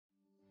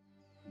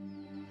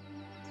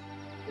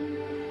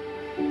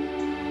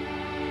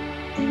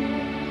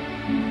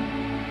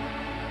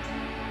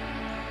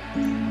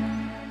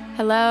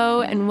Hello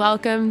and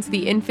welcome to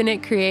the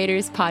Infinite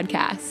Creators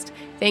Podcast.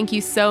 Thank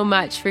you so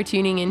much for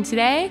tuning in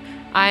today.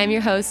 I am your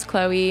host,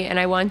 Chloe, and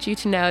I want you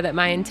to know that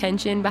my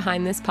intention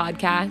behind this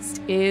podcast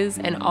is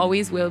and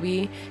always will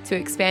be to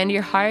expand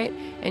your heart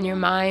and your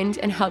mind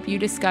and help you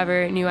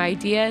discover new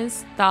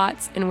ideas,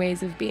 thoughts, and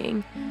ways of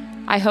being.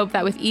 I hope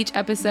that with each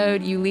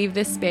episode, you leave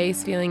this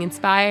space feeling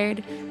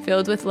inspired,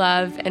 filled with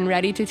love, and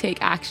ready to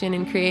take action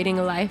in creating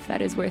a life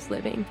that is worth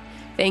living.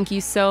 Thank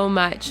you so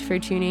much for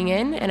tuning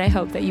in, and I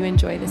hope that you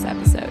enjoy this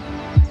episode.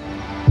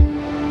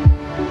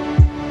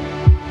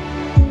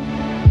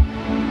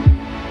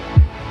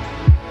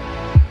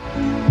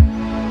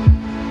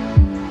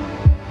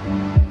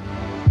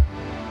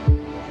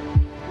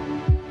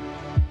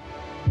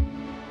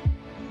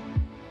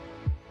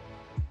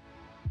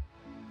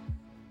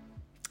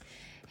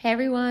 Hey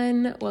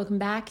everyone, welcome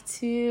back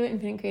to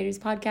Infinite Creators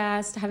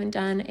Podcast. I haven't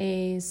done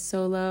a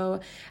solo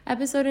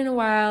episode in a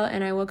while,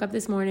 and I woke up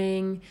this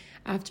morning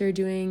after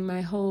doing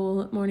my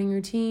whole morning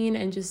routine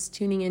and just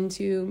tuning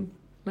into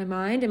my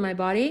mind and my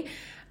body.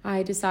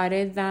 I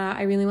decided that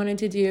I really wanted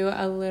to do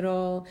a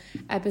little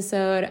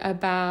episode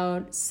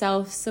about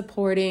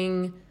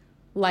self-supporting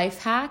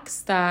life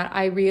hacks that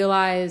I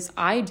realize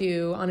I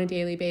do on a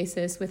daily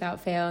basis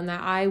without fail and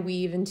that I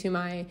weave into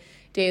my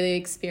daily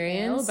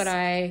experience, but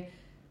I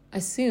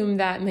assume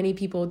that many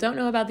people don't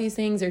know about these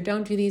things or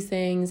don't do these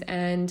things,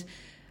 and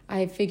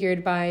I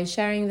figured by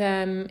sharing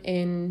them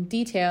in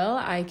detail,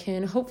 I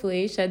can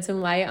hopefully shed some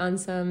light on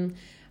some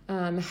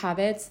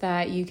habits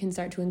that you can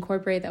start to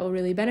incorporate that will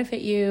really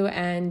benefit you,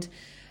 and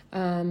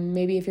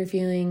maybe if you're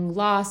feeling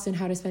lost in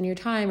how to spend your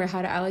time or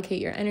how to allocate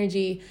your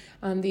energy,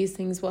 these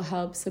things will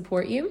help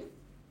support you.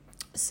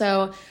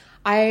 So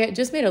I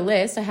just made a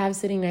list I have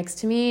sitting next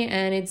to me,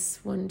 and it's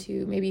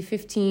maybe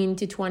 15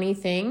 to 20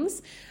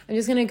 things. I'm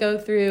just going to go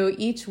through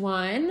each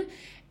one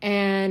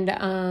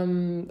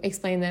and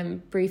explain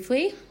them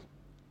briefly.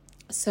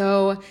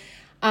 So,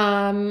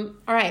 all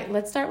right,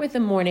 let's start with the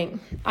morning.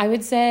 I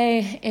would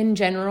say in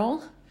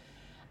general,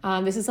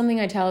 this is something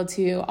I tell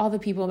to all the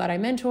people that I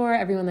mentor,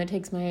 everyone that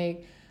takes my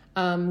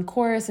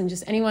course, and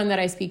just anyone that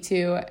I speak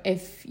to.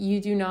 If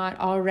you do not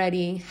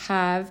already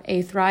have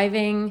a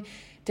thriving,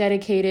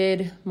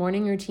 dedicated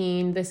morning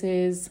routine, this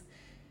is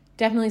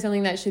definitely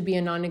something that should be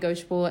a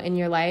non-negotiable in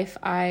your life.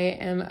 I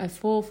am a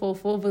full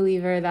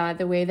believer that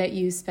the way that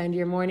you spend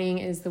your morning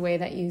is the way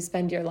that you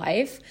spend your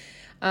life,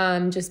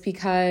 just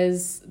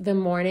because the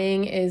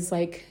morning is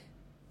like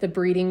the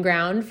breeding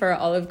ground for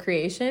all of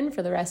creation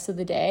for the rest of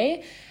the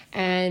day.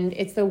 And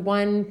it's the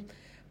one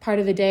part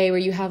of the day where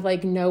you have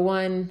like no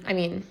one,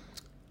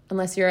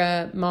 unless you're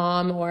a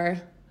mom or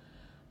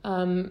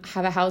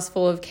have a house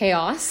full of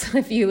chaos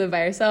if you live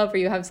by yourself or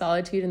you have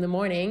solitude in the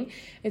morning.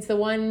 It's the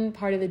one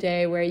part of the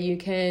day where you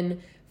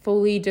can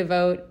fully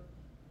devote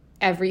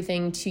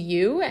everything to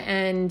you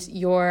and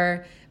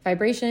your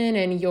vibration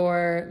and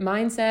your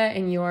mindset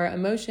and your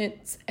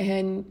emotions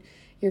and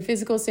your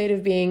physical state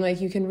of being. Like,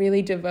 you can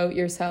really devote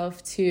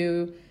yourself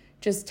to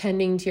just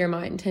tending to your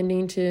mind,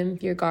 tending to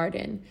your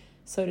garden,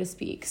 so to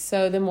speak.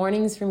 So the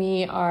mornings for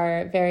me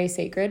are very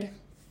sacred.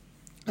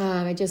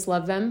 I just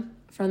love them.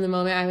 From the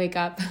moment I wake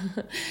up,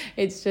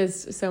 it's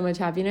just so much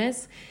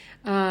happiness.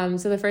 So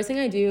the first thing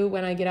I do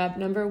when I get up,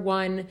 number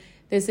one,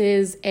 this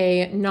is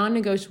a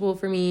non-negotiable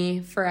for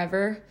me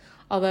forever.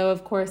 Although,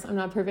 of course, I'm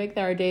not perfect.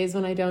 There are days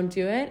when I don't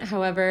do it.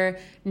 However,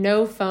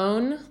 no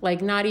phone,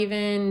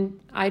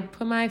 I'd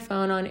put my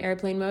phone on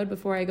airplane mode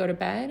before I go to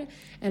bed,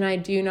 and I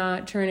do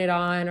not turn it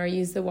on or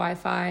use the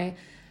Wi-Fi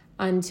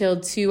until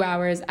 2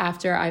 hours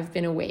after I've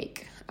been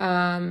awake.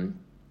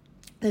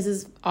 This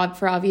is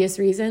for obvious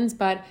reasons,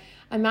 but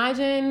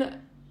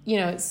imagine,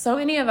 so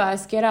many of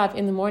us get up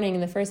in the morning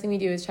and the first thing we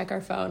do is check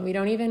our phone. We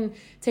don't even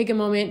take a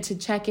moment to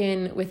check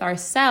in with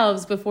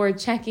ourselves before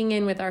checking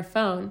in with our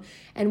phone.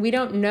 And we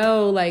don't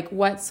know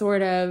what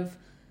sort of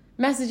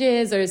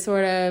messages or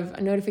sort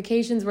of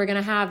notifications we're going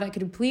to have that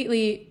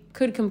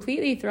could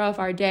completely throw off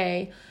our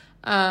day,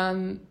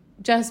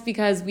 just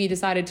because we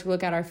decided to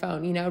look at our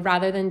phone,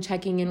 rather than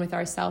checking in with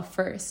ourselves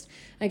first.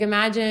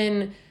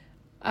 Imagine,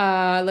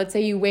 let's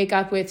say you wake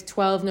up with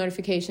 12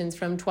 notifications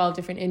from 12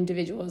 different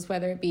individuals,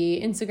 whether it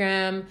be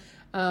Instagram,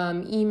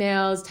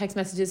 emails, text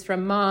messages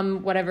from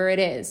mom, whatever it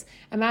is.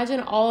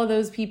 Imagine all of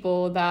those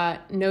people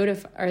that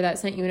that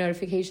sent you a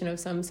notification of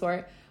some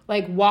sort,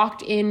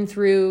 walked in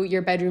through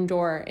your bedroom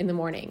door in the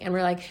morning and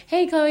were like,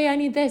 "Hey Chloe, I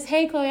need this.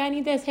 Hey Chloe, I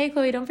need this. Hey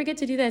Chloe, don't forget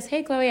to do this.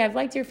 Hey Chloe, I've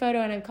liked your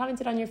photo and I've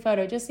commented on your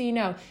photo, just so you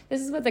know.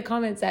 This is what the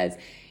comment says."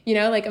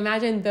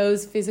 Imagine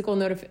those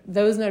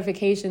those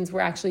notifications were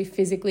actually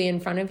physically in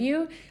front of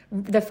you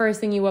the first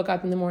thing you woke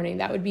up in the morning.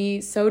 That would be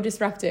so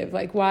disruptive.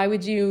 Why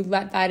would you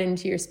let that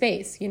into your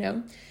space,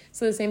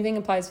 So the same thing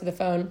applies for the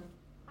phone.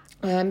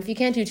 If you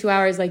can't do 2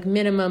 hours,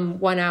 minimum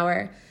 1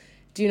 hour,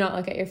 do not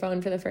look at your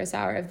phone for the first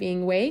hour of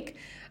being awake.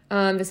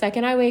 The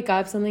second I wake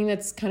up, something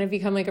that's kind of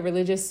become a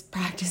religious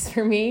practice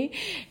for me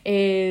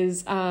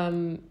is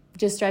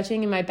just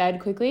stretching in my bed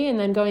quickly and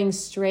then going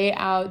straight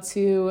out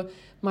to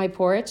my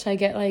porch. I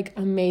get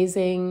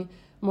amazing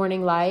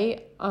morning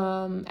light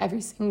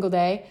every single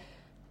day.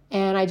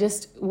 And I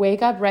just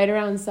wake up right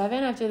around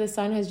 7 after the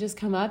sun has just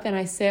come up, and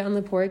I sit on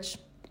the porch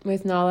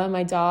with Nala,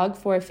 my dog,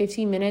 for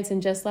 15 minutes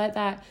and just let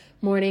that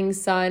morning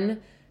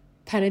sun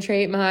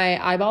penetrate my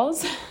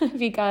eyeballs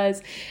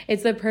because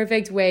it's the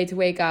perfect way to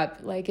wake up.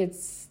 Like,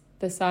 it's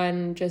the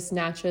sun just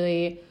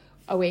naturally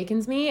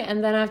awakens me.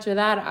 And then after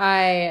that,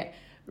 I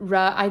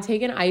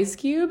take an ice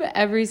cube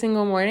every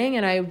single morning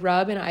and I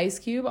rub an ice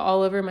cube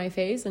all over my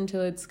face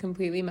until it's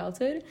completely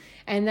melted.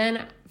 And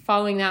then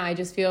following that, I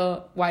just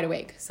feel wide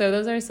awake. So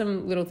those are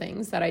some little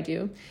things that I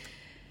do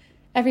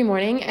every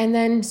morning. And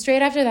then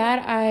straight after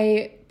that,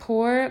 I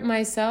pour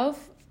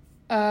myself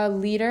a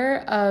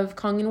liter of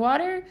Kangen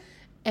water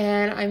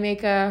and I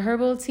make a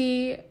herbal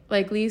tea,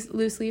 like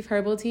loose leaf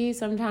herbal tea.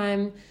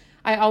 Sometimes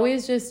I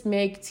always just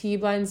make tea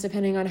blends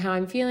depending on how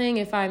I'm feeling.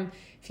 If I'm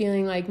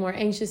feeling like more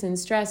anxious and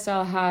stressed,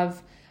 I'll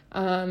have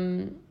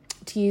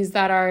teas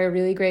that are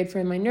really great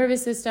for my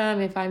nervous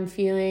system. If I'm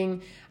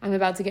feeling I'm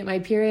about to get my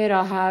period,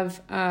 I'll have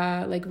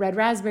like red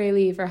raspberry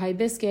leaf or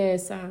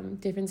hibiscus,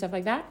 different stuff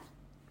like that.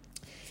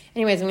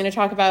 Anyways, I'm going to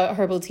talk about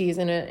herbal teas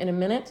in a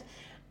minute.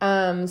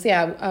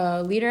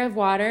 A liter of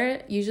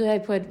water. Usually I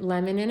put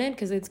lemon in it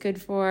because it's good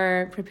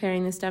for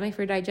preparing the stomach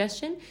for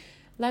digestion.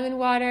 Lemon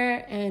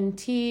water and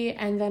tea,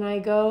 and then I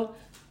go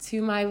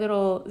to my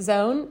little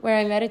zone where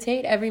I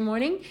meditate every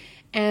morning,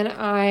 and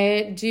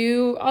I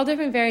do all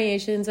different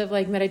variations of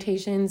like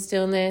meditation,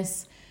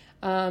 stillness,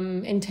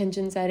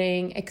 intention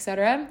setting,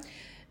 etc.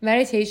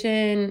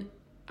 Meditation,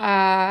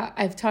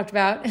 I've talked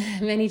about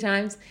many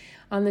times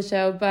on the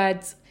show,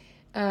 but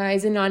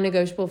is a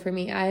non-negotiable for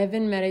me. I have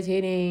been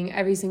meditating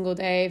every single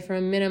day for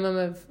a minimum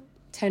of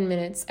 10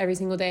 minutes every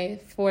single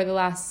day for the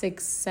last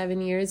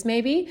 6-7 years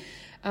maybe.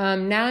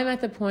 Now I'm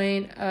at the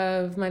point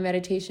of my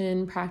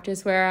meditation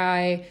practice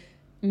where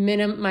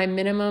my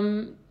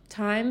minimum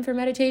time for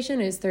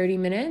meditation is 30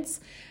 minutes.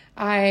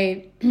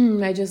 I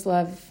just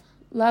love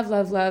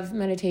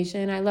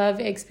meditation. I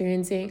love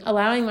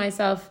allowing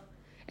myself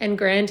and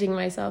granting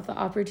myself the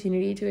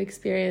opportunity to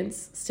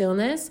experience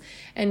stillness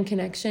and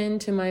connection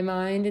to my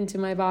mind and to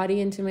my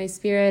body and to my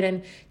spirit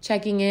and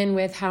checking in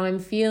with how I'm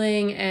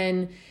feeling.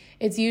 And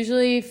it's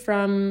usually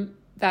from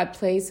that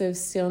place of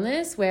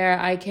stillness where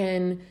I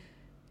can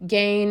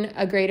gain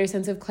a greater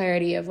sense of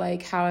clarity of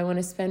like how I want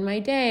to spend my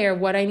day or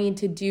what I need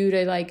to do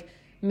to like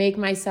make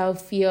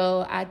myself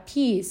feel at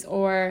peace,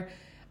 or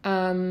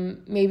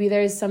maybe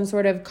there's some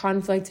sort of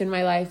conflict in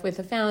my life with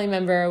a family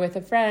member, with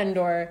a friend,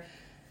 or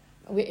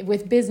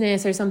with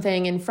business or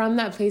something. And from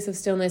that place of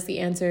stillness, the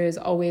answers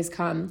always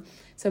come.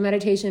 So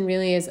meditation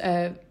really is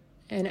an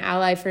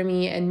ally for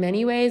me in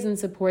many ways and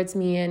supports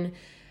me in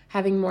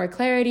having more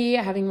clarity,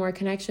 having more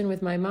connection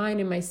with my mind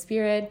and my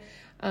spirit.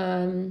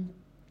 And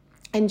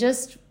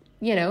just,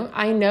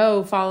 I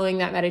know following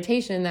that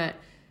meditation that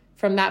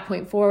from that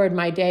point forward,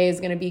 my day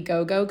is going to be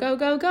go, go, go,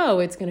 go, go.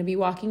 It's going to be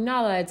walking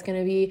Nala. It's going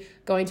to be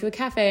going to a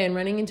cafe and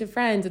running into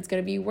friends. It's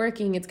going to be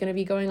working. It's going to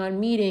be going on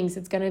meetings.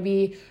 It's going to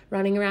be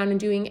running around and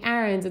doing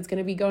errands. It's going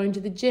to be going to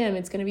the gym.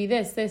 It's going to be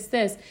this.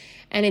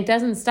 And it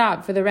doesn't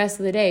stop for the rest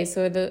of the day.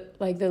 So the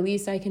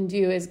least I can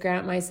do is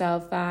grant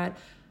myself that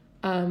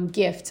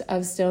gift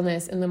of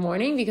stillness in the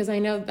morning, because I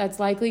know that's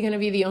likely going to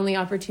be the only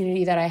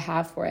opportunity that I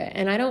have for it.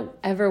 And I don't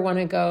ever want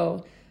to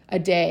go a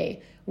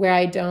day where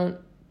I don't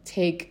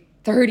take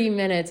 30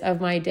 minutes of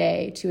my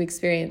day to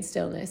experience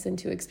stillness and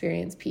to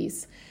experience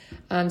peace.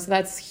 So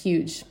that's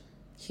huge.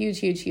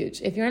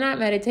 If you're not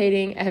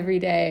meditating every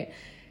day,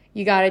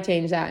 you got to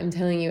change that. I'm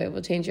telling you, it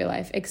will change your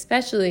life,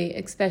 especially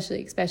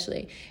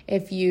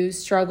if you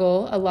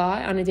struggle a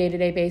lot on a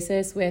day-to-day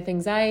basis with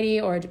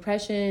anxiety or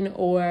depression,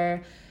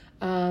 or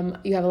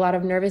you have a lot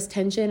of nervous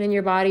tension in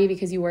your body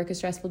because you work a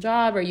stressful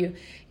job, or you're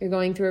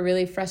going through a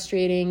really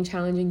frustrating,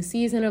 challenging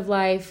season of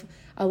life.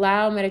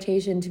 Allow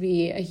meditation to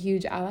be a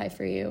huge ally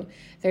for you.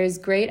 There's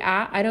great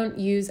I don't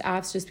use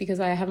apps just because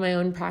I have my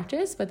own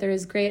practice, but there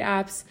is great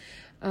apps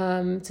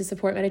to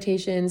support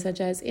meditation, such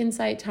as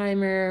Insight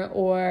Timer,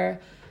 or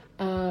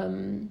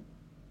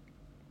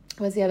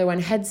what's the other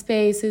one?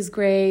 Headspace is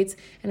great.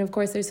 And of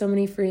course, there's so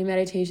many free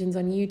meditations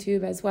on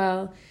YouTube as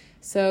well.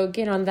 So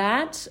get on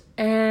that.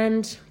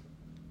 And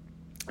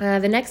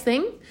the next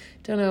thing,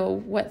 don't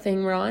know what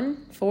thing we're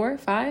on, 4,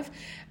 5,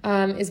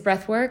 is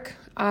breath work.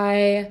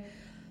 I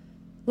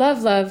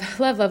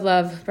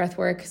love breath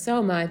work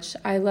so much.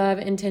 I love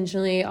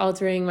intentionally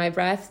altering my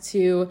breath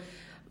to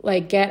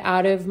like get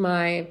out of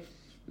my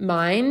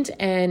mind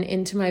and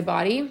into my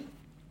body.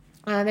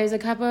 There's a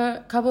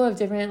couple of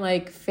different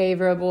like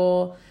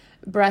favorable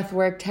breath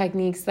work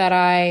techniques that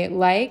I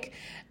like.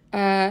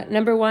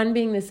 Number one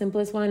being the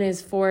simplest one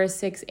is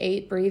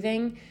 4-6-8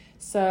 breathing.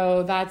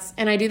 So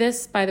and I do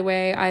this, by the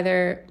way,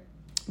 either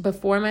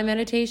before my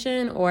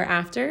meditation or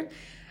after.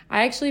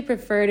 I actually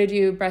prefer to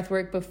do breath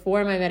work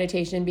before my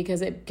meditation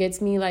because it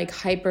gets me like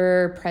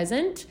hyper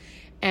present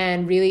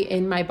and really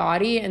in my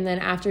body. And then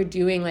after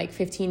doing like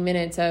 15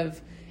 minutes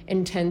of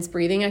intense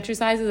breathing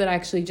exercises, it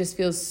actually just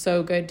feels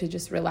so good to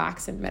just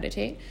relax and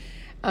meditate.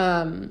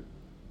 So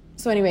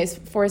anyways,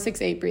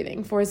 4-6-8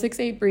 breathing.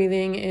 4-6-8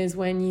 breathing is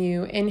when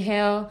you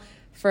inhale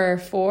for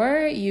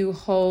 4, you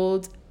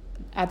hold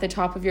at the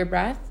top of your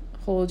breath,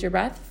 hold your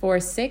breath for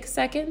 6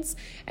 seconds,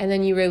 and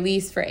then you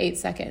release for 8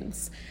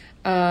 seconds.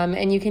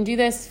 And you can do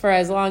this for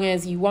as long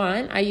as you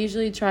want. I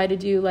usually try to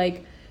do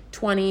like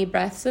 20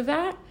 breaths of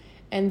that.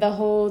 And the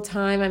whole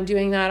time I'm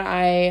doing that,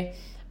 I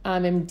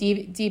am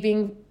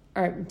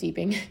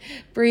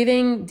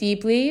breathing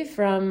deeply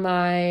from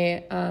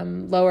my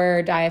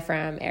lower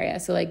diaphragm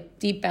area. So like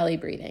deep belly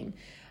breathing,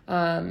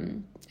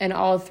 and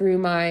all through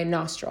my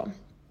nostrils.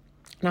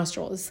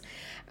 That's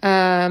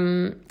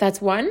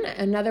one.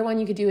 Another one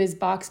you could do is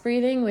box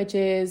breathing, which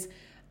is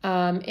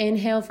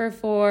inhale for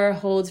 4,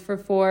 hold for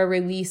 4,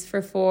 release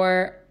for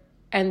 4,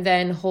 and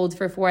then hold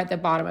for 4 at the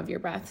bottom of your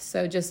breath.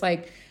 So just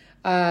like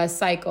a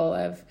cycle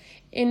of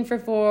in for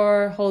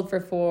 4, hold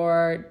for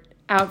 4,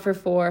 out for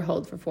 4,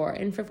 hold for 4,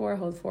 in for 4,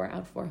 hold 4,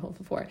 out for 4, hold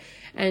for 4.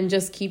 And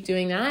just keep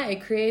doing that.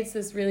 It creates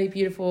this really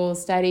beautiful,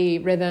 steady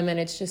rhythm, and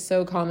it's just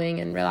so calming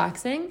and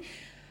relaxing.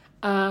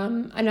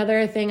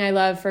 Another thing I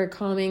love for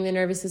calming the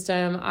nervous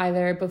system,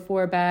 either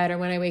before bed or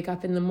when I wake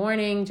up in the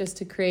morning, just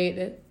to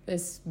create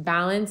this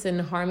balance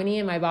and harmony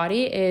in my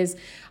body, is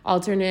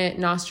alternate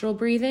nostril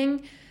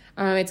breathing.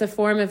 It's a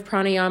form of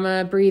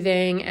pranayama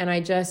breathing, and I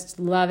just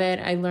love it.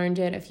 I learned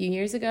it a few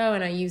years ago,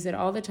 and I use it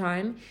all the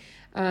time.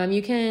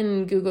 You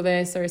can Google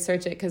this or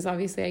search it, because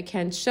obviously I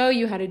can't show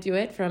you how to do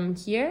it from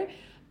here.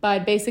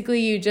 But basically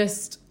you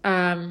just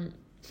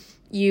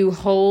you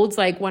hold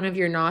like one of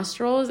your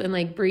nostrils and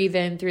like breathe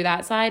in through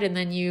that side, and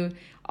then you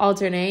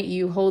alternate.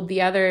 You hold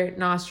the other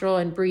nostril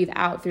and breathe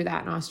out through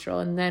that nostril,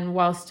 and then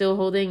while still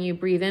holding, you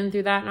breathe in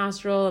through that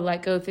nostril and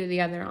let go through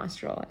the other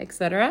nostril,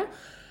 etc.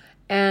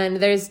 And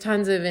there's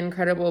tons of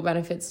incredible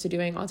benefits to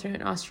doing alternate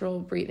nostril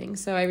breathing,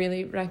 so I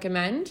really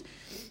recommend.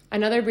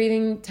 Another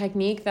breathing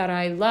technique that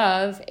I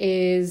love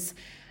is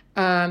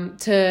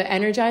to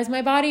energize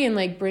my body and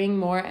like bring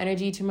more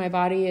energy to my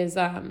body is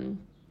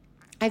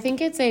I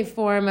think it's a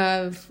form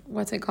of,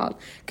 what's it called?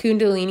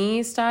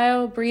 Kundalini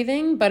style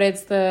breathing, but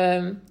it's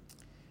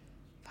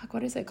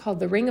what is it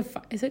called?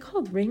 Is it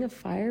called Ring of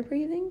Fire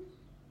breathing?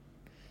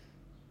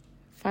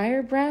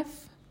 Fire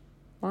breath?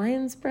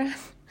 Lion's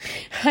breath?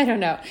 I don't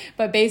know.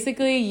 But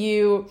basically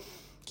you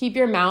keep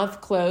your mouth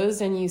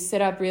closed and you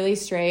sit up really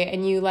straight,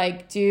 and you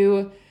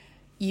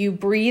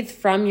breathe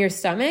from your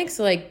stomach.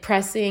 So like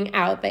pressing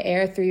out the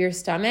air through your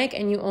stomach,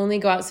 and you only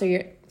go out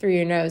through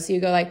your nose. So you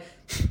go like,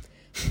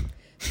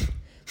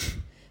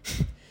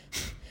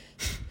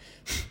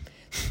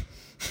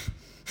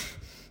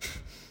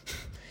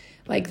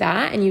 like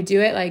that, and you do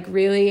it like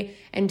really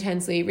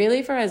intensely,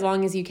 really for as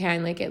long as you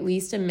can, like at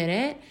least a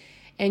minute.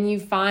 And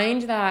you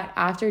find that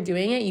after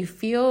doing it, you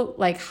feel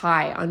like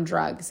high on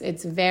drugs.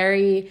 It's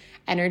very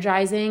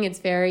energizing. It's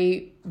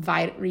very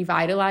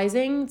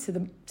revitalizing to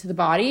the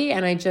body,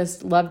 and I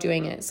just love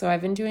doing it. So I've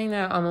been doing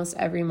that almost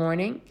every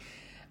morning.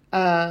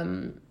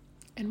 And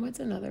what's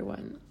another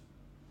one?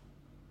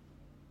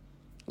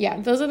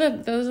 Yeah, those are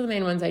the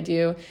main ones I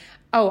do.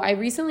 Oh, I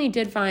recently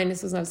did find,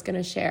 this was what I was going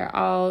to share.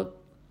 I'll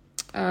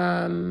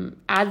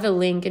add the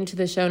link into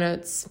the show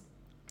notes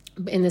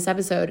in this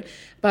episode,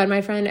 but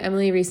my friend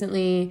Emily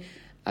recently,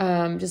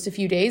 just a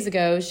few days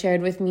ago,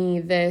 shared with me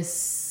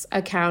this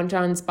account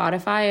on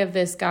Spotify of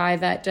this guy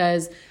that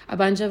does a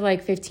bunch of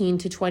like 15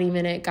 to 20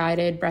 minute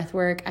guided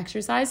breathwork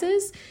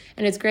exercises.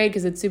 And it's great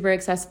because it's super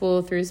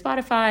accessible through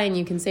Spotify, and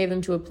you can save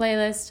them to a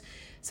playlist.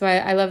 So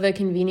I love the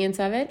convenience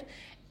of it,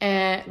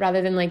 and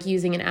rather than like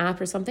using an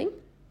app or something.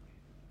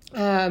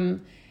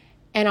 And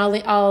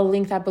I'll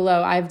link that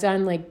below. I've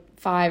done like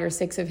 5 or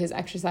 6 of his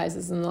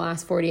exercises in the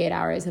last 48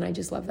 hours, and I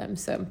just love them.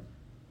 So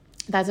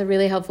that's a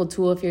really helpful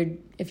tool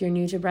if you're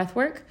new to breath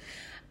work.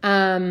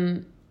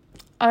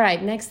 All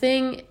right, next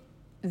thing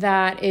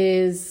that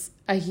is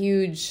a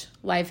huge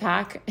life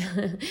hack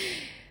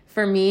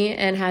for me,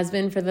 and has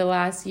been for the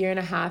last year and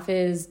a half,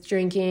 is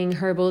drinking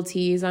herbal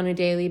teas on a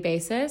daily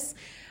basis.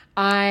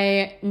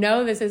 I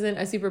know this isn't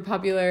a super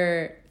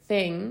popular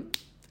thing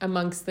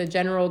amongst the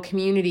general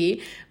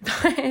community,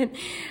 but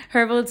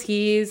herbal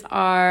teas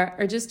or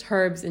just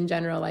herbs in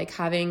general, like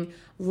having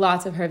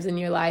lots of herbs in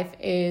your life,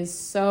 is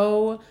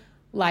so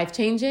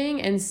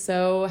life-changing and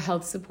so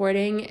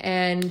health-supporting,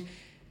 and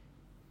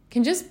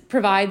can just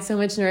provide so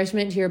much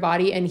nourishment to your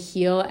body and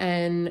heal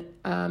and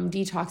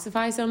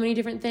detoxify so many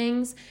different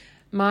things.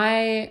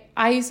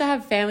 I used to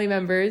have family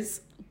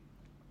members,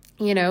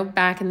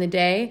 back in the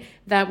day,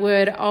 that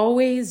would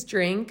always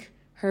drink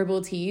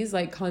herbal teas,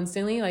 like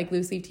constantly, like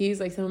loose leaf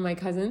teas, like some of my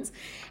cousins.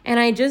 And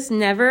I just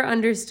never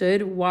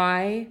understood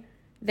why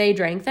they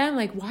drank them.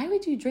 Like, why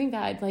would you drink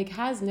that? It like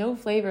has no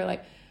flavor.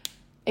 Like,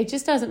 it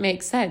just doesn't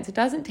make sense. It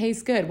doesn't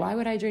taste good. Why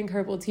would I drink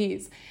herbal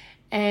teas?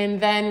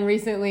 And then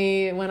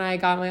recently, when I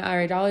got my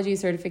iridology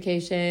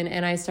certification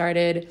and I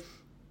started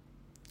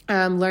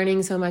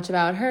learning so much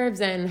about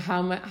herbs and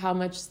how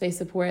much they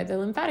support the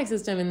lymphatic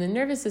system and the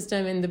nervous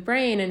system and the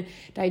brain and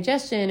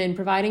digestion and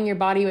providing your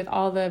body with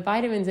all the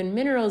vitamins and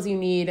minerals you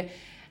need,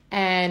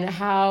 and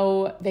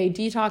how they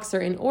detox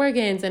certain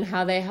organs and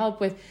how they help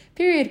with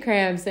period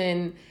cramps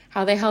and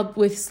how they help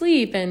with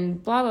sleep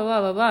and blah, blah,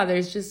 blah, blah, blah.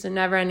 There's just a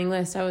never-ending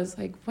list. I was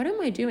like, what am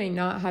I doing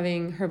not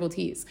having herbal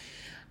teas?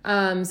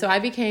 So I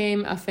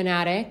became a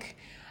fanatic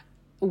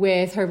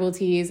with herbal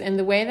teas. And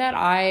the way that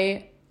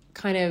I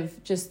kind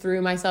of just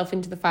threw myself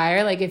into the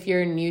fire, like if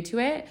you're new to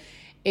it,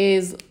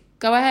 is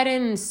go ahead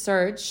and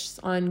search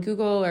on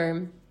Google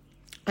or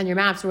on your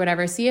maps or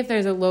whatever, see if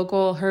there's a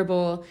local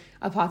herbal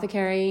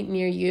apothecary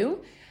near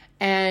you.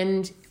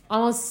 And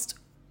almost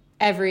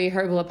every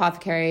herbal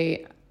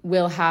apothecary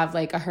will have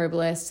like a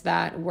herbalist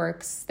that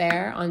works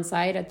there on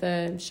site at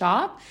the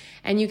shop.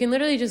 And you can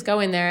literally just go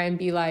in there and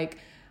be like,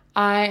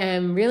 I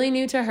am really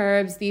new to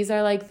herbs. These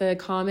are like the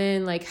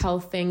common like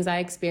health things I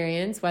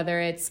experience, whether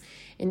it's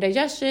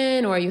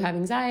indigestion or you have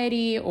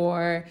anxiety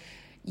or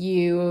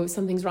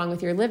something's wrong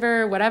with your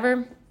liver,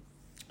 whatever.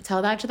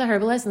 Tell that to the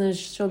herbalist, and then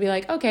she'll be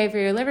like, okay, for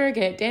your liver,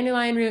 get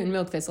dandelion root and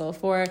milk thistle.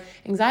 For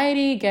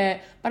anxiety,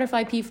 get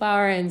butterfly pea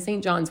flower and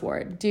St. John's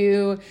wort.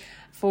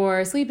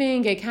 For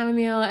sleeping, get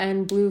chamomile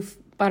and blue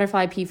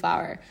butterfly pea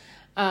flower.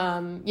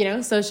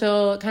 So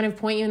she'll kind of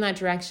point you in that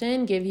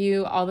direction, give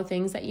you all the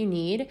things that you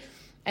need.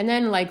 And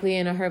then likely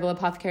in a herbal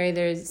apothecary,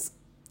 there's,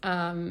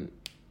 a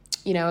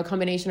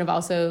combination of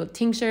also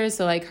tinctures,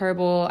 so like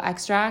herbal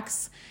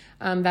extracts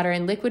that are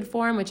in liquid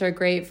form, which are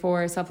great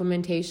for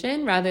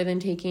supplementation rather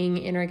than taking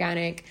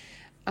inorganic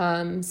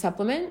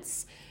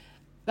supplements.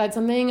 That's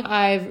something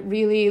I've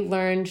really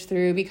learned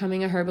through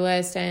becoming a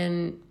herbalist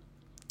and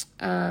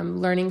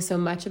learning so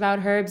much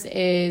about herbs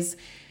is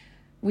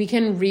we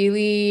can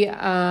really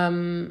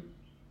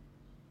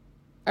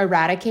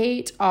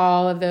eradicate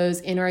all of those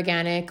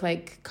inorganic,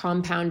 like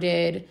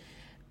compounded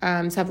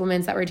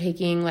supplements that we're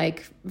taking,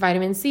 like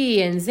vitamin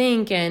C and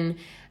zinc and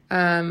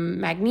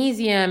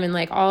magnesium and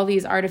like all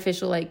these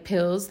artificial like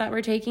pills that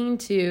we're taking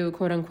to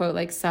quote unquote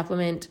like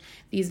supplement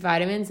these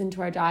vitamins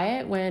into our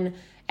diet, when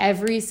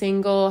every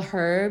single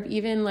herb,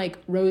 even like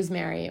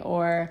rosemary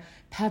or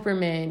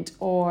peppermint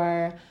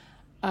or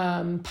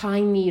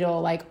pine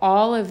needle, like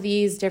all of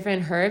these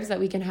different herbs that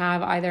we can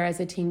have either as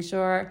a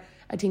tincture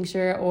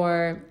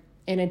or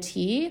in a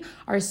tea,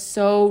 are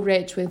so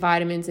rich with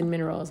vitamins and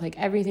minerals, like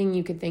everything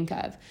you could think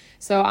of.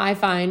 So I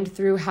find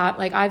through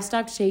I've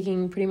stopped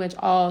taking pretty much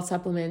all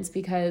supplements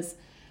because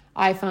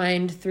I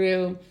find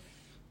through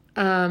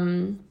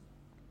my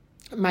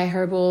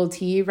herbal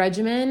tea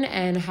regimen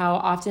and how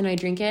often I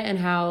drink it and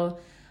how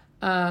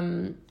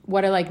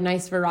what a like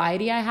nice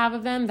variety I have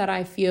of them, that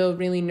I feel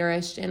really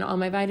nourished in all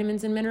my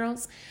vitamins and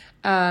minerals.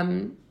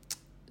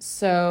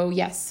 So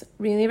yes,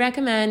 really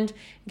recommend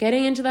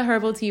getting into the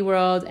herbal tea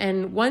world.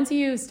 And once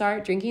you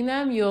start drinking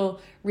them, you'll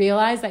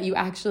realize that you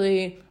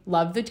actually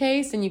love the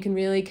taste and you can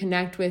really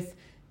connect with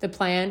the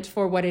plant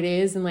for what it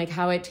is and like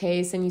how it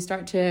tastes, and you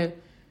start to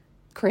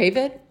crave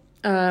it.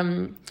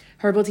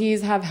 Herbal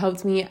teas have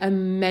helped me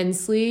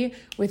immensely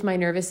with my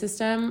nervous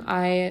system.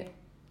 I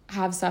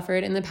have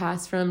suffered in the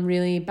past from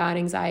really bad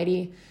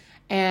anxiety,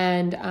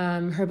 and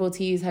herbal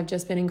teas have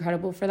just been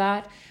incredible for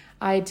that.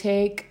 I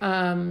drink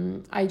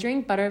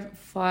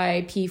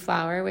butterfly pea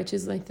flower, which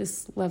is like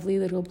this lovely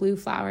little blue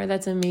flower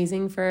that's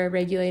amazing for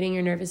regulating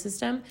your nervous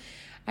system.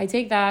 I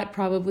take that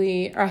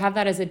have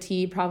that as a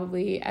tea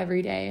probably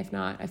every day, if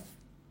not like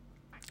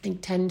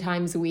 10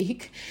 times a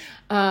week.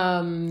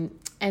 And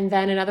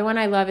then another one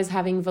I love is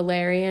having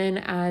valerian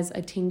as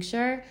a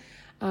tincture.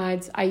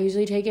 I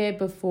usually take it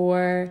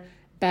before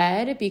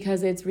bed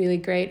because it's really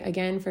great,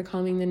 again, for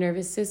calming the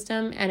nervous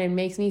system, and it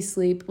makes me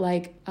sleep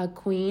like a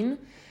queen.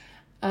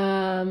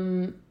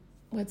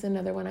 What's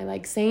another one I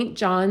like? St.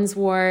 John's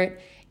wort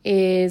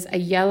is a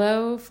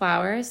yellow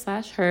flower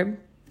 / herb,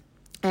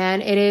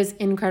 and it is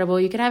incredible.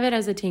 You could have it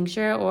as a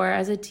tincture or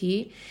as a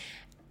tea,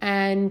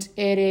 and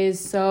it is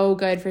so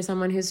good for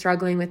someone who's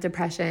struggling with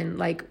depression.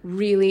 Like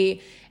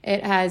really,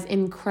 it has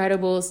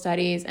incredible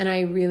studies, and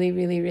I really,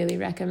 really, really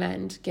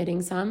recommend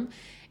getting some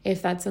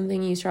if that's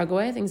something you struggle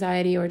with,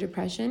 anxiety or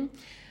depression,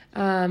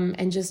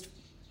 and just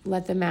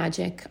let the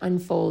magic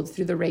unfold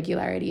through the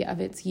regularity of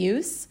its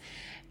use.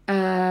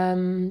 I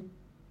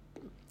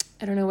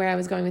don't know where I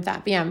was going with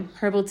that, but yeah,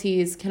 herbal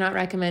teas, cannot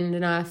recommend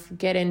enough.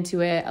 Get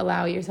into it,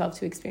 allow yourself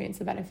to experience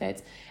the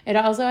benefits. It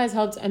also has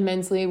helped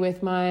immensely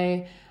with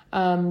my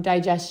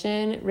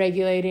digestion,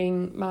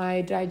 regulating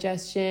my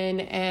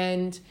digestion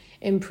and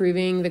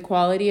improving the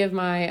quality of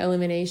my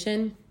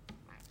elimination,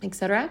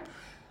 etc.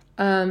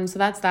 So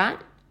that's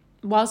that.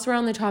 Whilst we're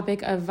on the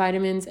topic of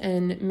vitamins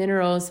and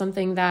minerals,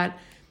 something that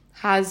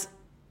has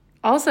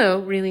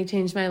also really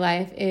changed my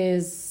life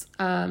is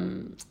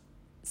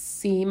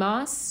sea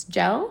moss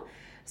gel.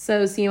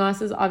 So sea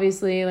moss is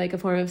obviously like a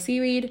form of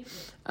seaweed.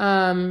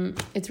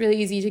 It's really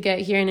easy to get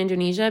here in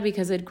Indonesia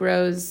because it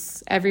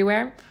grows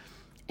everywhere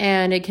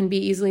and it can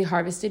be easily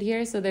harvested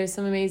here. So there's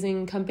some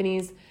amazing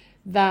companies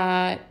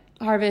that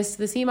harvest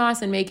the sea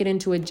moss and make it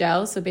into a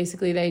gel. So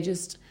basically they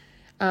just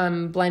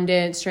blend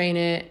it, strain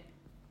it.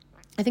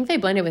 I think they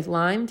blend it with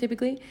lime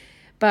typically,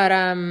 but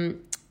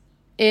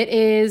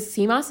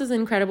sea moss is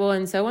incredible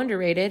and so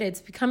underrated.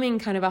 It's becoming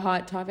kind of a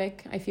hot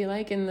topic, I feel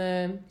like, in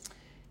the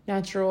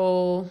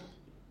natural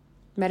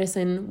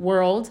medicine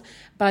world.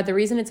 But the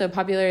reason it's so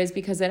popular is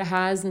because it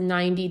has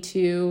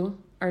 92,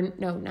 something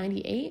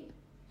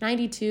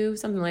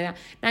like that.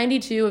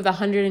 92 of the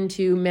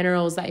 102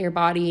 minerals that your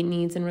body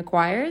needs and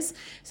requires.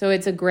 So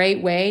it's a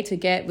great way to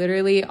get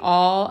literally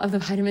all of the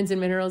vitamins and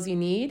minerals you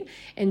need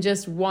in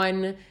just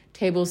 1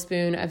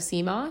 tablespoon of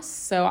sea moss.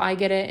 So I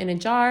get it in a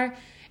jar.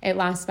 It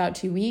lasts about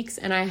 2 weeks,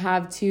 and I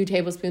have 2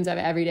 tablespoons of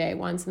it every day,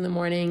 once in the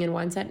morning and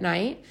once at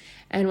night.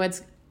 And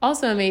what's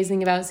also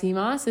amazing about sea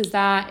moss is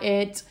that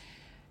it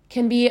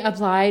can be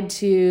applied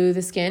to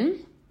the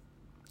skin,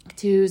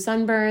 to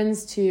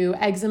sunburns, to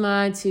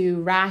eczema,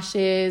 to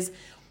rashes.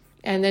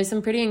 And there's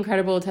some pretty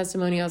incredible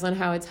testimonials on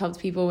how it's helped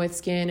people with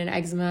skin and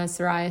eczema,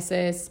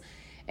 psoriasis,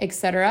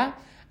 etc.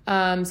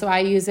 So I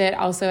use it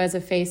also as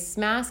a face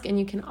mask, and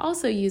you can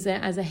also use it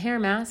as a hair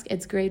mask.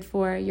 It's great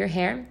for your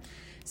hair.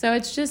 So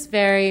it's just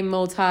very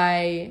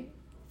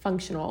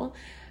multi-functional,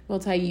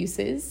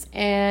 multi-uses.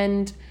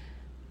 And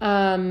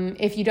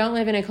if you don't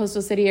live in a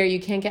coastal city or you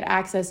can't get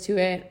access to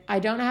it, I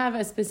don't have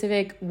a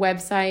specific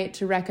website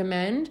to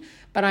recommend,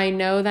 but I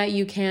know that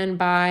you can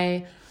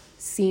buy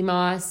sea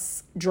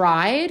moss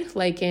dried,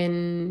 like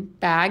in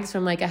bags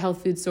from like a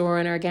health food store or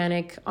an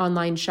organic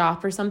online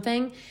shop or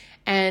something.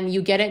 And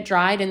you get it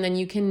dried, and then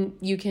you can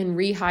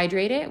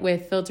rehydrate it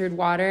with filtered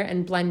water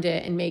and blend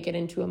it and make it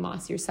into a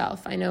moss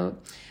yourself. I know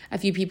a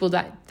few people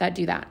that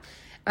do that.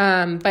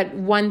 But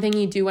one thing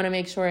you do want to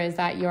make sure is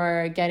that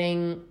you're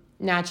getting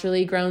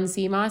naturally grown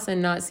sea moss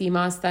and not sea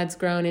moss that's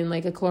grown in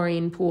like a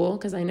chlorine pool,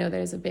 because I know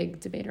there's a big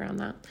debate around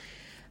that.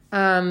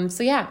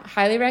 So yeah,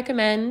 highly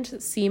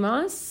recommend sea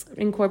moss,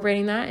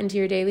 incorporating that into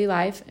your daily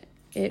life.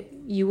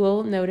 You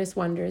will notice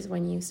wonders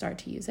when you start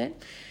to use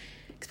it,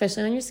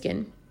 especially on your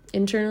skin,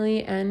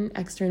 internally and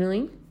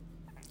externally.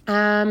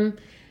 And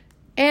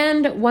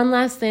one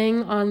last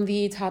thing on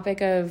the topic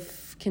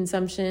of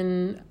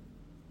consumption,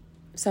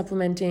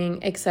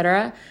 supplementing,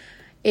 etc.,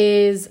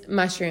 is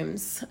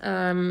mushrooms.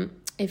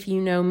 If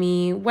you know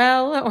me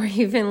well, or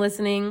you've been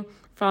listening,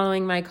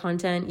 following my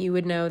content, you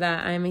would know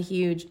that I'm a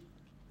huge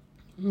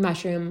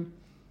mushroom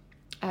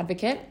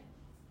advocate.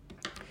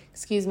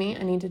 Excuse me,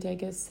 I need to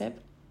take a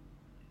sip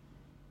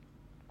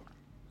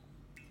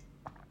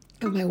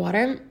of my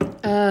water.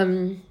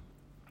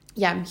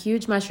 Yeah, I'm a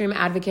huge mushroom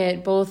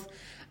advocate, both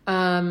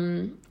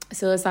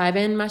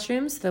psilocybin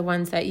mushrooms, the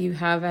ones that you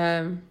have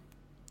a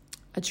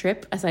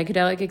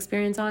psychedelic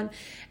experience on,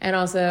 and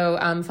also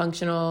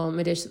functional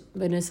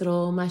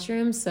medicinal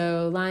mushrooms,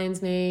 so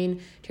lion's mane,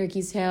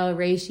 turkey's tail,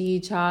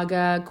 reishi,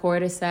 chaga,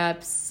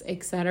 cordyceps,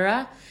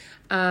 etc.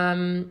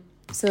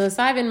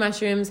 Psilocybin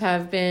mushrooms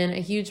have been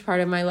a huge part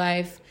of my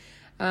life,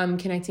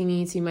 connecting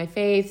me to my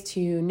faith,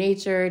 to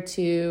nature,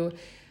 to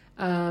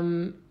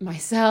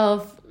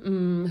myself,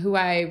 who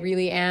I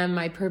really am,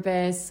 my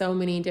purpose, so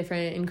many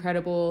different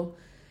incredible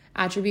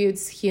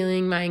attributes,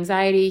 healing my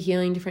anxiety,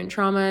 healing different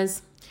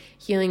traumas,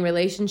 healing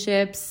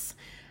relationships.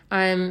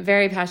 I'm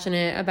very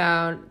passionate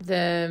about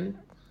the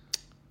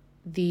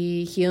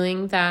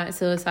healing that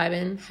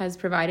psilocybin has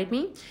provided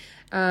me.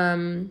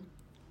 And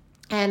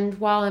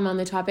while I'm on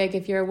the topic,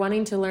 if you're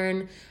wanting to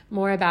learn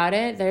more about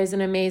it, there's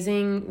an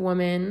amazing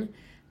woman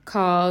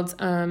called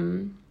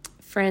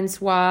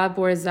Françoise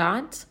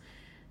Borzat.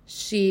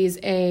 She's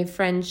a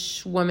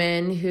French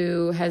woman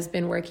who has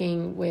been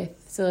working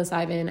with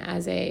psilocybin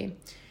as a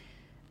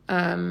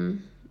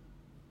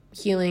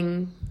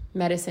healing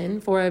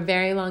medicine for a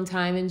very long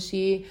time, and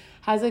she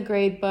has a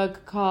great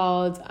book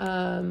called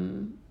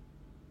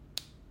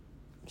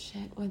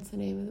what's the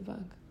name of the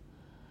book?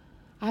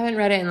 I haven't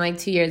read it in like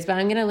 2 years, but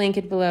I'm gonna link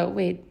it below.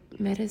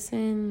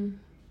 Medicine.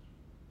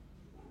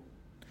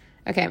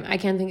 Okay, I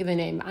can't think of the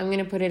name. I'm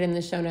gonna put it in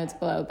the show notes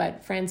below.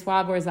 But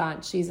Françoise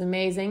Borzat, she's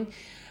amazing.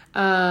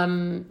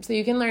 So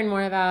you can learn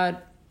more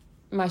about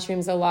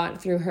mushrooms a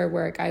lot through her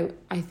work. I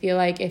feel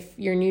like if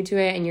you're new to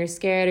it and you're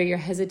scared or you're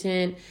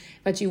hesitant,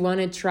 but you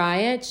want to try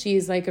it,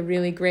 she's like a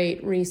really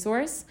great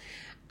resource.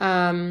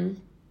 And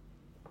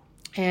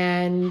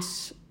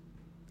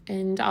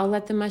I'll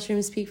let the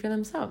mushrooms speak for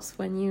themselves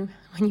when you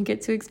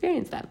get to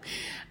experience them.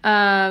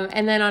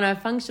 And then on a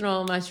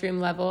functional mushroom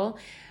level,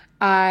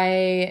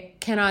 I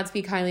cannot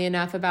speak highly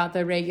enough about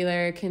the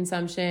regular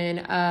consumption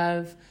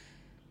of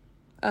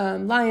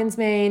lion's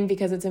mane,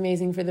 because it's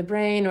amazing for the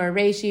brain, or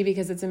reishi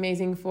because it's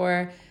amazing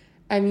for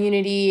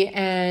immunity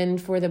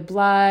and for the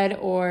blood,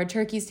 or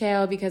turkey's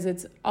tail because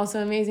it's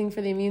also amazing for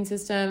the immune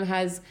system,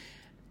 has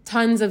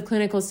tons of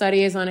clinical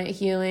studies on it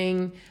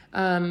healing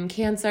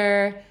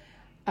cancer,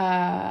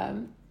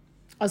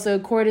 also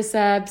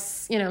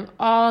cordyceps.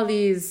 All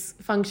these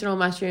functional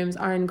mushrooms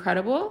are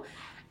incredible.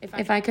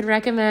 If I could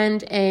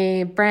recommend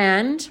a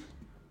brand,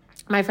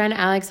 my friend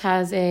Alex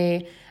has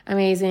a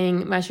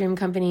amazing mushroom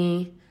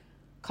company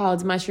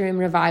called Mushroom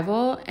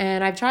Revival,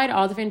 and I've tried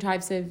all different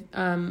types of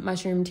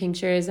mushroom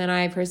tinctures, and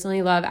I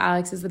personally love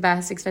Alex is the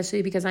best,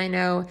 especially because I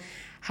know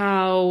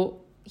how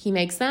he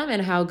makes them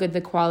and how good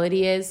the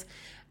quality is.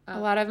 A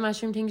lot of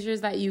mushroom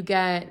tinctures that you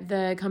get,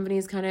 the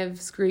companies kind of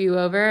screw you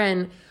over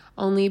and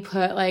only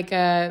put like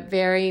a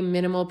very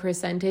minimal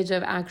percentage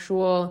of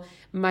actual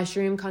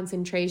mushroom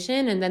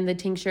concentration, and then the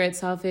tincture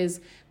itself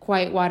is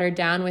quite watered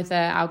down with the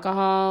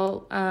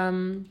alcohol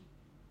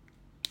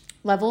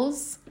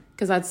levels,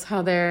 because that's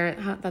how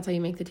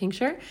you make the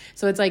tincture.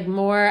 So it's like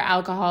more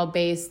alcohol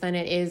based than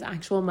it is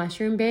actual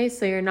mushroom based,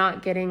 so you're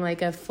not getting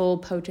like a full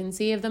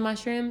potency of the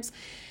mushrooms,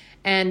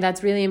 and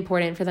that's really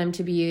important for them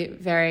to be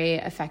very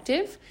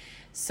effective.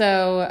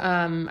 So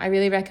I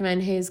really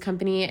recommend his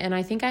company, and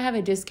I think I have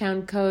a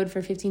discount code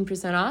for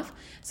 15% off,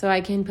 so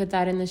I can put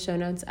that in the show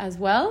notes as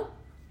well.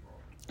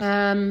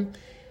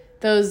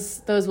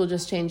 Those will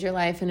just change your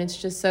life, and it's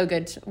just so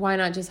good. Why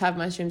not just have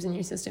mushrooms in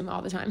your system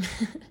all the time?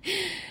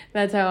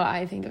 That's how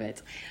I think of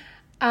it.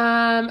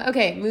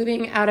 Okay,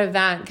 moving out of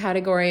that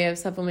category of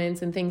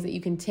supplements and things that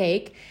you can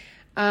take.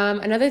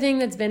 Another thing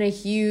that's been a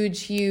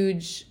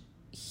huge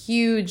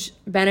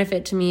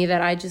benefit to me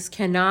that I just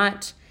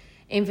cannot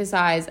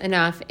emphasize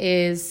enough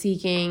is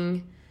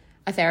seeking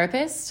a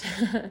therapist.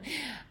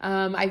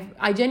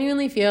 I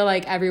genuinely feel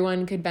like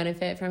everyone could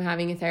benefit from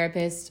having a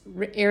therapist,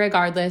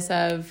 irregardless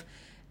of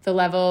the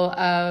level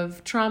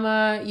of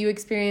trauma you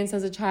experienced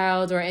as a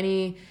child or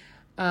any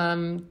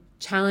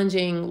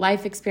challenging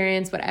life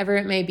experience, whatever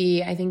it may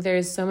be. I think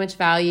there's so much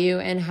value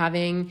in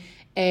having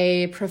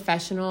a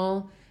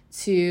professional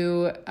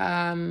to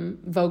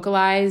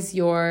vocalize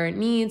your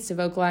needs, to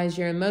vocalize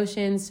your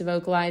emotions, to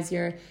vocalize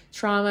your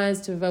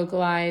traumas, to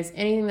vocalize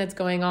anything that's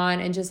going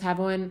on, and just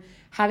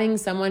having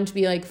someone to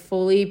be like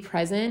fully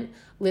present,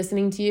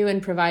 listening to you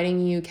and providing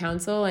you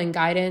counsel and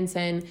guidance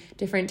and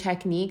different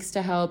techniques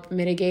to help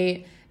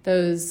mitigate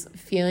those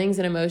feelings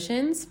and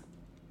emotions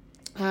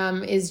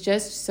is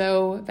just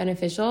so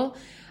beneficial.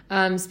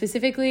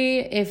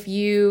 Specifically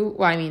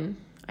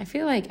I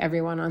feel like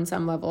everyone on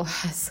some level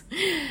has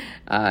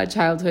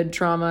childhood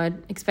trauma,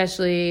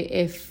 especially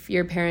if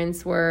your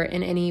parents were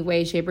in any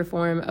way, shape, or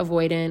form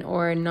avoidant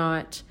or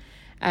not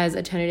as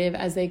attentive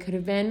as they could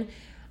have been.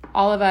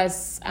 All of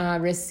us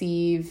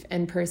receive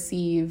and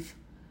perceive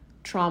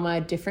trauma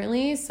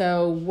differently.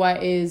 So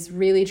what is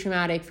really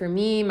traumatic for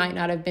me might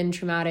not have been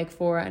traumatic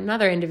for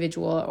another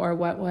individual, or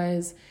what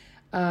was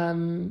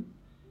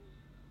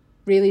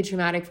really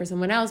traumatic for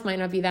someone else might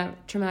not be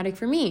that traumatic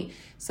for me.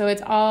 So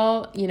it's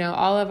all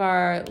of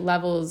our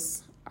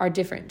levels are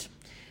different.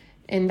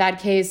 In that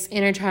case,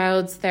 inner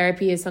child's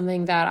therapy is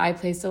something that I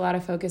placed a lot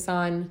of focus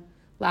on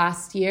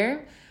last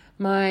year.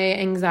 My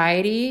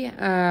anxiety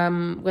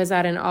was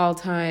at an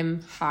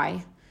all-time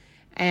high,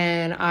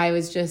 and I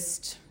was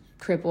just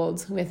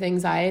crippled with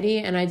anxiety,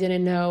 and I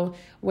didn't know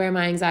where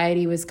my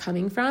anxiety was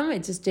coming from.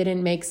 It just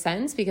didn't make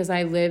sense because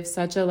I live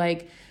such a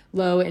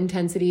low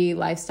intensity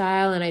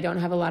lifestyle, and I don't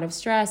have a lot of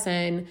stress,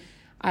 and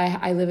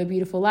I live a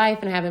beautiful life,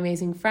 and I have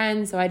amazing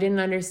friends. So I didn't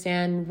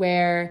understand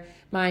where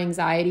my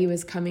anxiety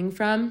was coming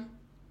from,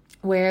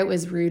 where it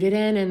was rooted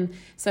in, and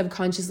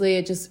subconsciously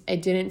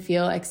it didn't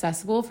feel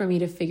accessible for me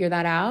to figure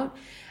that out.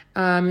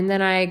 And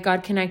then I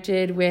got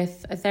connected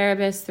with a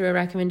therapist through a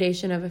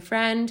recommendation of a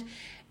friend,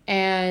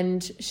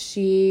 and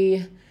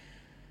she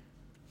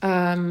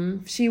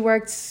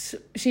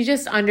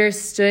just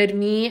understood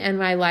me and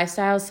my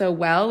lifestyle so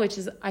well, which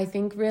is, I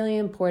think, really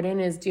important,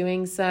 is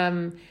doing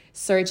some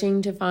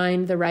searching to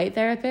find the right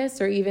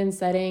therapist, or even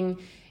setting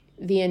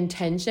the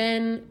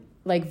intention,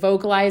 like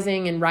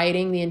vocalizing and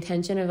writing the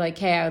intention of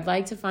hey, I would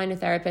like to find a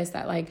therapist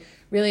that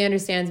really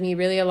understands me,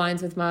 really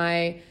aligns with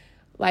my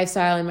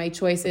lifestyle and my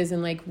choices,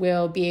 and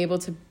will be able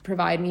to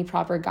provide me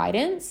proper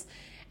guidance,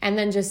 and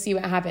then just see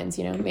what happens.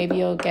 Maybe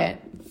you'll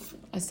get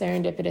a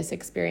serendipitous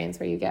experience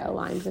where you get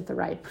aligned with the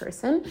right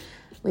person.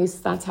 At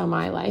least that's how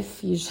my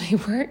life usually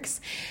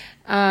works.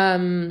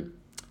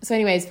 So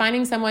anyways,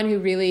 finding someone who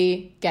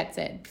really gets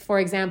it. For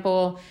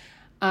example,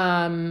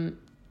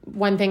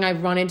 one thing I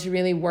wanted to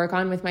really work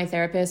on with my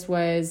therapist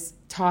was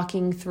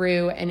talking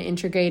through and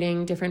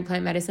integrating different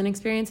plant medicine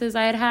experiences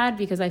I had,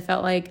 because I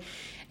felt like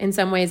in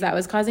some ways that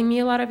was causing me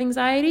a lot of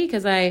anxiety,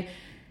 because I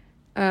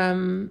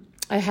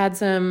had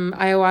some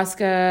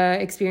ayahuasca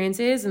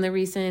experiences in the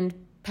recent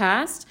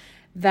past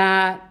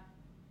that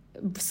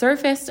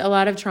surfaced a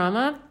lot of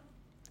trauma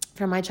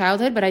from my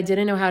childhood, but I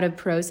didn't know how to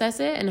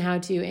process it and how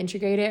to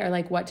integrate it, or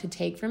what to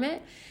take from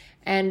it.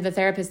 And the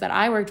therapist that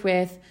I worked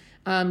with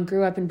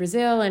grew up in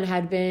Brazil and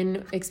had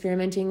been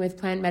experimenting with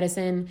plant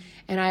medicine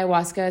and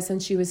ayahuasca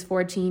since she was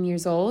 14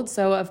 years old.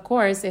 So of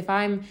course, if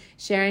I'm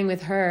sharing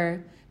with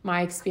her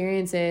my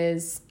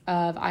experiences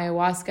of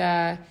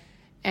ayahuasca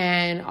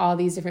and all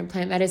these different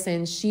plant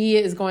medicines, she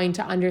is going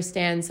to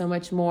understand so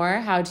much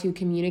more how to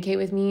communicate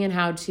with me and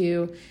how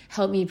to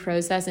help me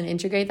process and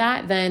integrate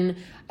that than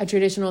a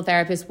traditional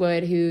therapist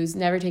would, who's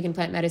never taken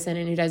plant medicine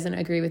and who doesn't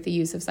agree with the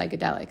use of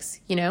psychedelics,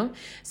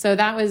 So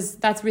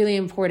that's really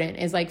important,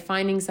 is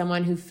finding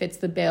someone who fits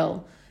the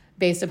bill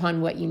based upon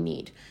what you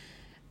need.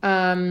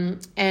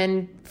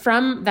 And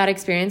from that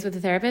experience with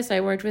the therapist,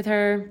 I worked with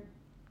her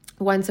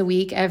once a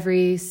week,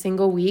 every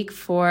single week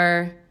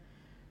for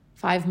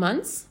 5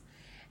 months.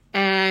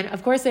 And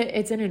of course,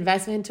 it's an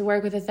investment to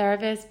work with a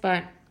therapist,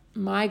 but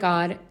my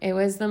God, it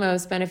was the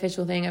most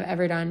beneficial thing I've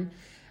ever done.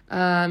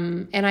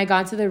 And I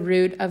got to the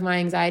root of my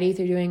anxiety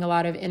through doing a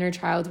lot of inner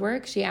child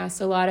work. She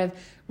asked a lot of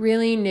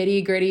really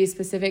nitty gritty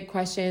specific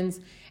questions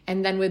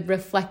and then would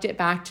reflect it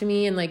back to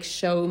me and like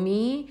show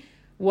me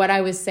what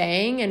I was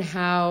saying and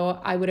how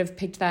I would have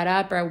picked that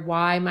up, or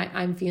why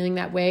I'm feeling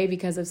that way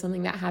because of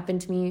something that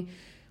happened to me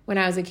when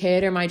I was a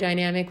kid, or my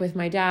dynamic with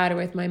my dad or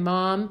with my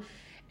mom.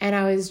 And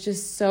I was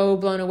just so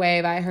blown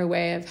away by her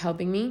way of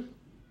helping me.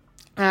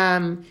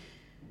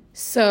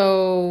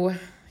 So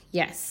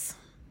yes,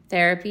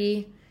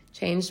 therapy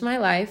changed my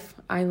life.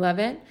 I love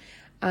it.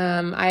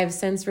 I have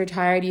since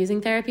retired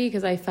using therapy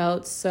because I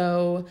felt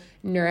so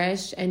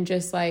nourished and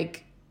just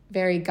like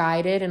very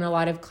guided and a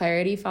lot of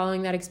clarity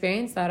following that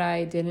experience that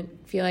I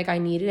didn't feel like I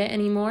needed it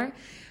anymore.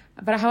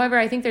 But however,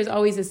 I think there's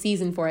always a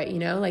season for it, you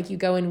know, like you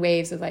go in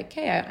waves of like,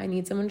 hey, I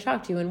need someone to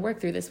talk to and work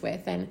through this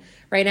with. And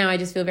right now I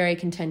just feel very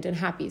content and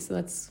happy. So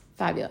that's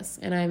fabulous.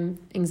 And I'm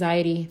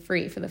anxiety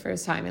free for the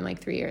first time in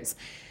like 3 years.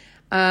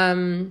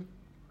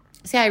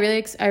 So yeah,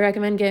 I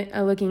recommend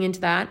looking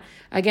into that.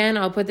 Again,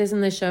 I'll put this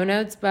in the show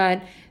notes,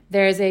 but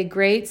there's a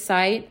great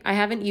site. I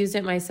haven't used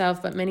it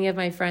myself, but many of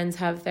my friends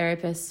have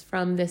therapists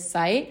from this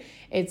site.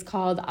 It's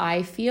called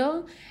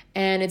iFeel,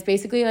 and it's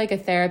basically like a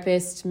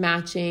therapist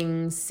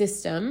matching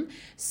system.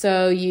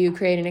 So you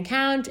create an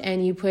account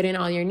and you put in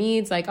all your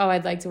needs, like, oh,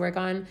 I'd like to work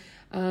on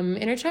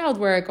inner child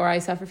work, or I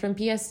suffer from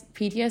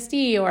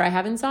PTSD, or I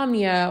have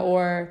insomnia,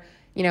 or,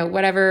 you know,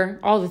 whatever,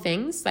 all the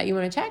things that you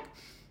want to check.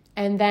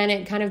 And then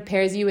it kind of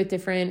pairs you with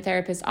different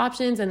therapist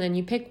options, and then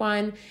you pick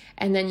one,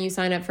 and then you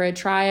sign up for a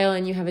trial,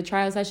 and you have a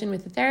trial session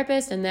with the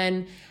therapist. And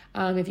then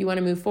if you want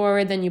to move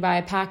forward, then you buy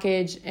a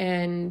package.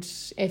 And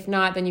if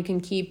not, then you can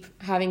keep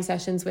having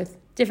sessions with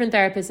different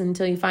therapists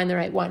until you find the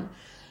right one.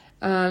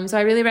 So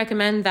I really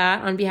recommend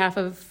that on behalf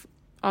of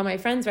all my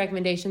friends'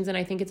 recommendations. And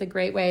I think it's a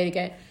great way to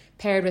get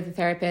paired with a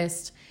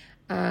therapist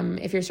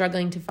if you're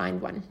struggling to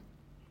find one.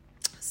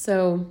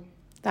 So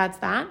that's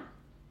that.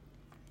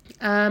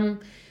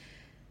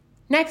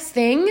 Next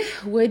thing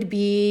would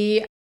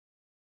be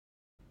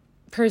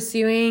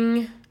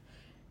pursuing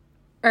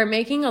or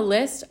making a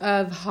list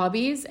of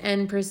hobbies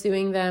and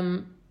pursuing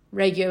them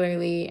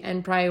regularly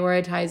and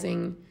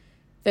prioritizing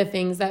the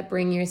things that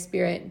bring your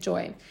spirit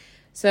joy.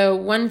 So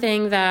one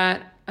thing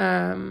that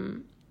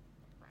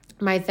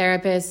my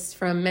therapist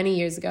from many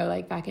years ago,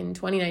 like back in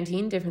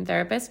 2019, different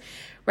therapist,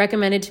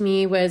 recommended to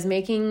me was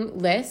making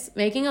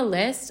a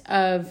list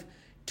of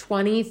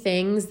 20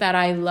 things that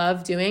I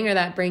love doing or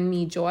that bring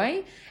me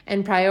joy,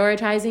 and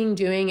prioritizing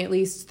doing at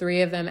least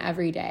 3 of them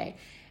every day.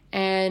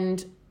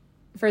 And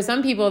for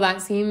some people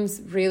that seems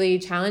really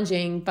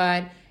challenging,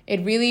 but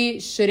it really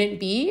shouldn't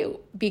be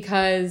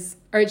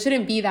it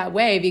shouldn't be that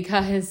way,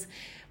 because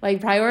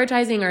like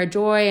prioritizing our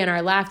joy and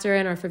our laughter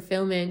and our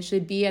fulfillment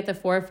should be at the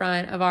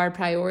forefront of our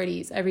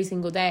priorities every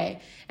single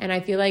day. And I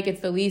feel like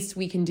it's the least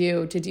we can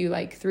do to do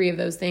like 3 of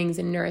those things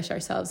and nourish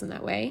ourselves in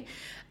that way.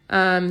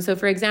 So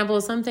for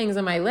example, some things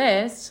on my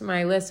list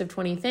of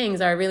 20 things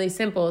are really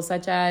simple,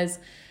 such as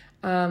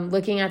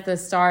looking at the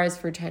stars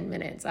for 10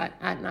 minutes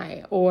at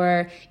night,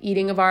 or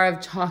eating a bar of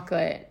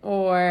chocolate,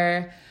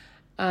 or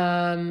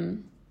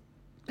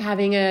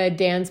having a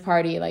dance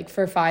party like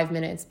for 5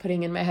 minutes,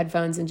 putting in my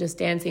headphones and just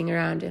dancing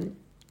around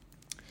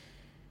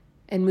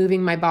and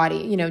moving my body,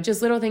 you know,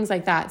 just little things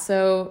like that.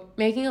 So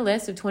making a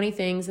list of 20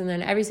 things, and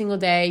then every single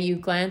day you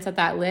glance at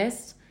that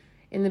list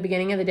in the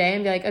beginning of the day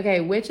and be like,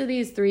 okay, which of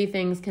these 3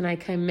 things can I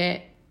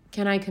commit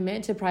to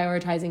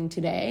prioritizing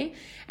today?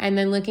 And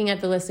then looking at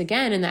the list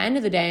again in the end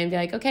of the day and be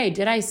like, okay,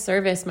 did I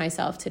service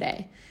myself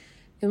today?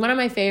 And one of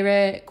my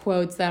favorite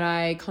quotes that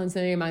I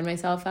constantly remind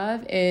myself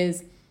of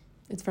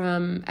it's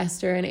from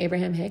Esther and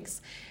Abraham Hicks,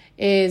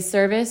 is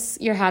service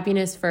your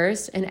happiness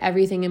first and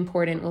everything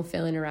important will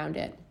fill in around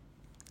it.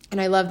 And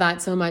I love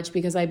that so much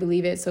because I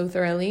believe it so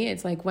thoroughly.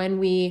 It's like when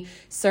we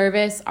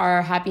service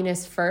our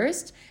happiness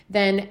first,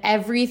 then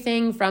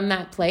everything from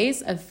that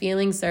place of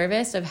feeling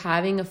serviced, of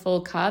having a full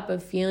cup,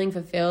 of feeling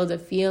fulfilled,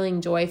 of feeling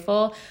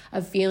joyful,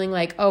 of feeling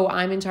like, oh,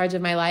 I'm in charge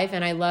of my life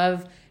and I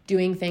love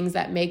doing things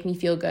that make me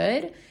feel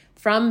good.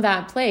 From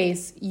that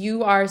place,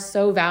 you are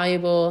so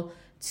valuable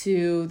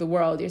to the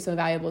world. You're so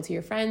valuable to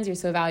your friends. You're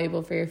so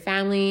valuable for your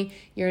family.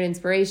 You're an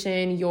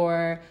inspiration.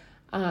 You're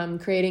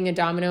creating a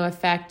domino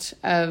effect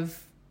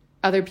of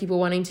other people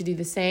wanting to do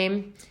the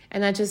same.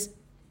 And that just,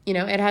 you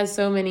know, it has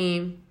so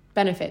many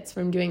benefits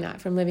from doing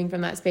that, from living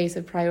from that space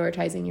of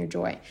prioritizing your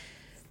joy.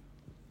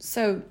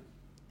 So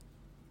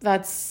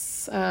that's,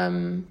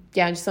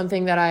 just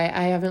something that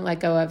I haven't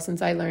let go of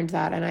since I learned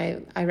that.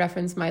 And I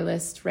reference my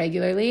list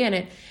regularly, and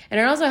it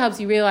also helps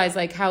you realize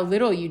like how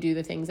little you do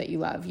the things that you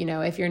love, you know,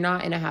 if you're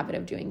not in a habit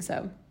of doing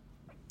so.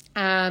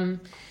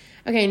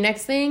 Okay.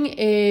 Next thing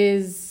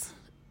is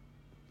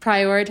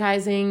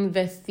prioritizing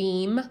the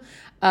theme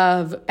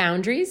of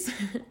boundaries.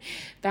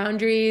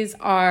 Boundaries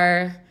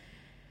are,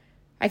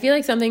 I feel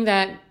like, something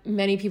that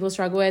many people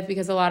struggle with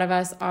because a lot of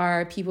us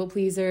are people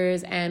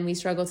pleasers and we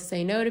struggle to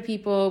say no to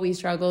people. We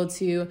struggle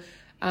to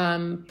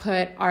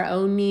put our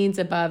own needs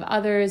above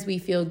others. We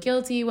feel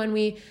guilty when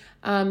we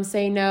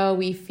say no.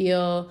 We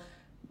feel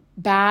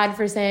bad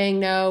for saying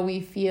no.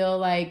 We feel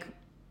like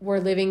we're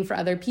living for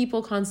other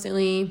people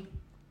constantly,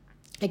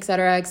 et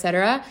cetera, et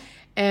cetera.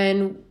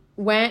 And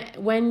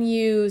when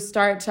you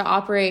start to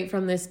operate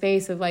from this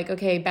space of like,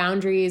 okay,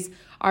 boundaries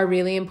are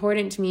really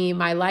important to me,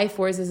 my life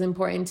force is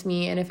important to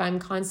me, and if I'm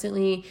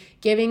constantly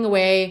giving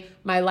away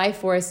my life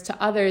force to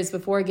others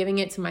before giving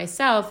it to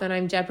myself, then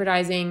I'm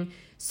jeopardizing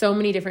so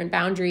many different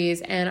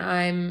boundaries,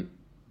 and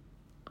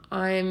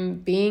I'm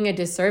being a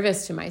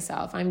disservice to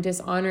myself. I'm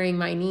dishonoring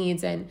my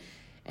needs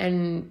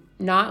and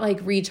not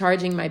like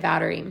recharging my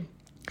battery.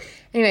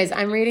 Anyways,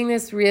 I'm reading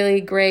this really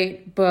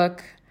great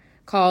book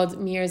called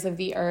Mirrors of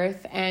the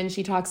Earth, and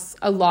she talks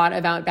a lot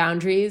about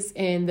boundaries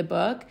in the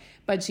book,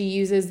 but she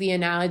uses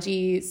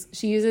analogies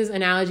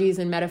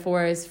and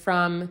metaphors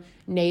from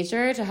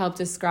nature to help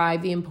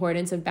describe the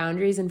importance of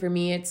boundaries. And for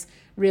me, it's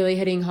really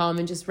hitting home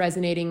and just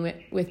resonating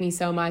with me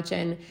so much.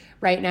 And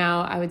right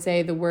now, I would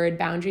say the word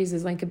boundaries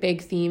is like a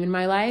big theme in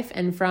my life.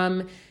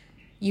 And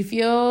you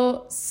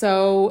feel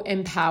so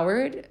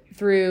empowered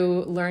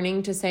through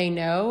learning to say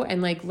no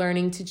and like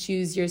learning to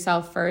choose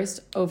yourself first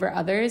over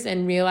others,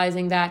 and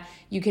realizing that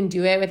you can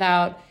do it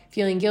without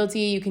feeling guilty.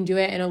 You can do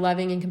it in a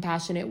loving and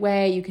compassionate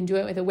way. You can do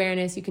it with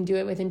awareness. You can do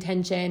it with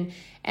intention,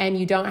 and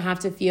you don't have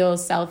to feel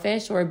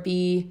selfish or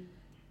be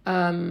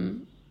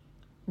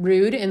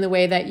rude in the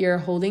way that you're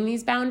holding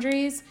these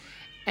boundaries.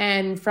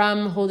 And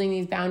from holding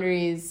these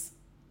boundaries,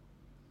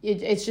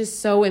 it's just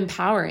so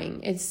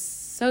empowering. It's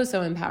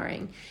so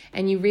empowering.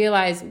 And you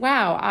realize,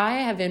 wow, I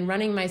have been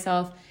running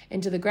myself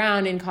into the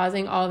ground and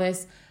causing all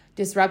this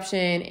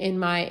disruption in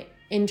my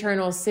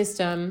internal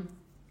system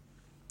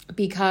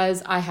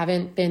because I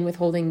haven't been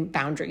withholding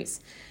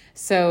boundaries.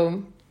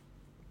 So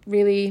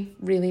really,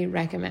 really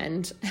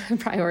recommend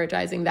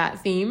prioritizing that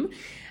theme.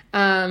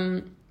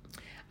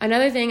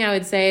 Another thing I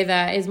would say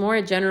that is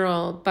more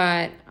general,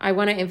 but I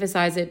want to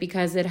emphasize it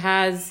because it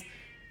has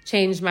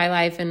changed my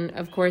life in,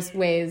 of course,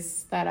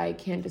 ways that I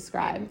can't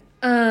describe.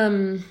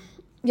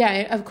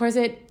 Of course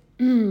it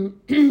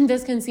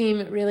this can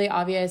seem really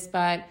obvious,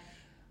 but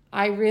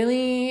I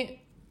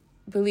really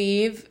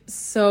believe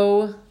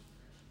so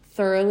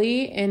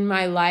thoroughly in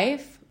my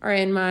life, or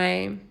in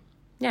my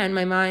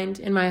mind,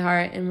 in my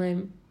heart, in my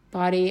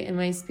body, in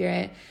my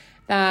spirit,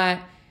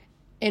 that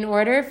in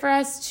order for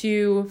us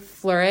to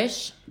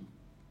flourish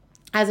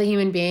as a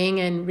human being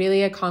and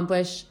really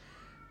accomplish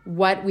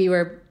what we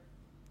were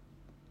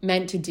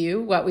meant to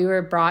do, what we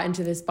were brought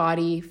into this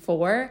body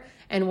for,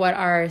 and what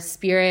our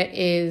spirit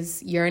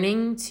is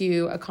yearning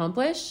to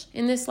accomplish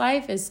in this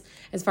life, as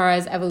far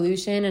as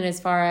evolution and as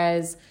far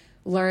as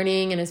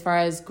learning and as far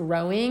as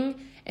growing,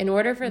 in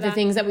order for the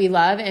things that we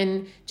love,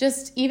 and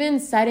just even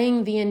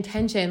setting the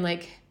intention.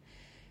 Like,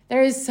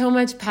 there is so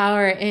much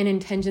power in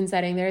intention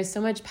setting. There is so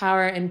much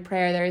power in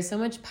prayer. There is so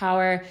much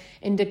power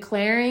in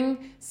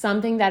declaring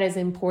something that is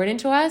important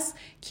to us,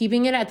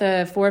 keeping it at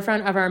the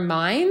forefront of our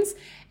minds,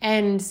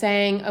 and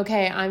saying,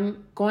 okay,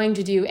 I'm going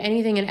to do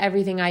anything and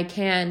everything I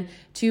can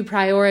to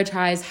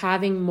prioritize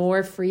having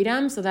more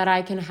freedom so that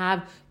I can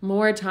have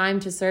more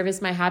time to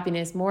service my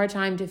happiness, more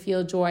time to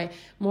feel joy,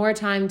 more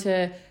time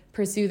to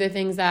pursue the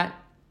things that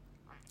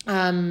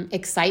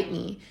excite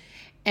me.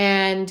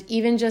 And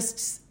even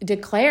just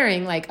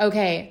declaring like,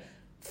 okay,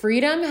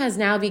 freedom has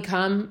now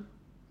become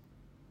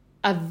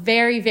a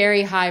very,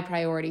 very high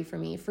priority for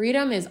me.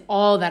 Freedom is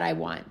all that I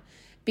want.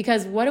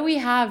 Because what do we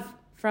have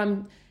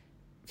from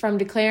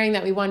declaring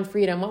that we want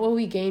freedom? What will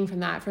we gain from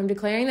that? From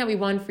declaring that we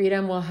want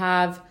freedom, we'll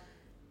have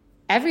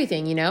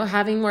everything,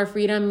 Having more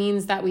freedom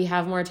means that we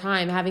have more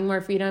time. Having more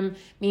freedom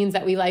means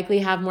that we likely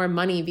have more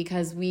money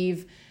because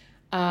we've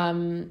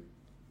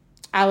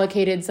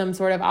allocated some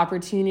sort of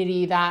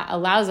opportunity that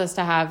allows us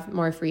to have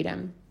more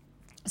freedom.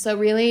 So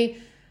really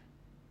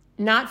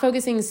not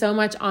focusing so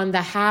much on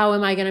the how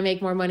am I going to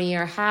make more money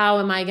or how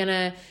am I going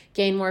to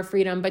gain more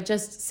freedom, but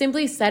just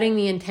simply setting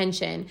the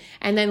intention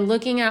and then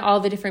looking at all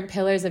the different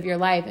pillars of your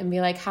life and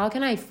be like, how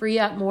can I free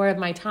up more of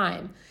my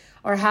time?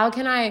 Or how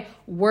can I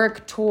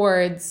work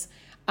towards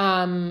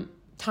time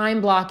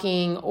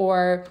blocking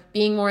or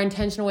being more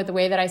intentional with the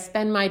way that I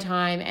spend my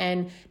time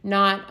and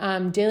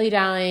not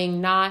dilly-dallying,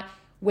 not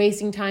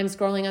wasting time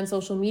scrolling on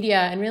social media,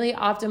 and really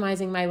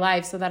optimizing my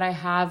life so that I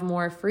have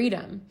more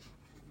freedom.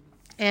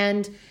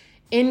 And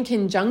in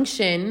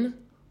conjunction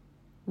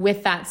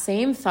with that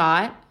same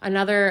thought,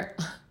 another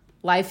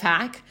life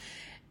hack,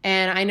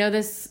 and I know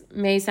this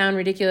may sound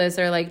ridiculous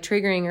or like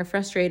triggering or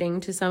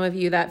frustrating to some of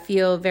you that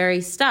feel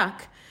very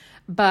stuck,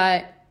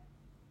 but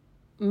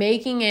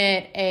making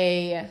it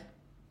a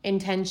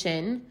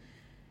intention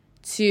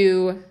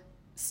to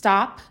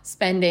stop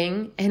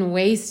spending and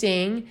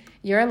wasting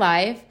your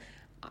life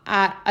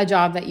at a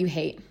job that you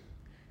hate.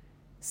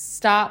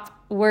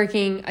 Stop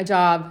working a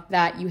job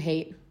that you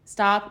hate.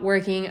 Stop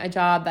working a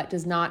job that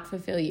does not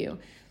fulfill you.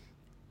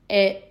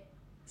 Of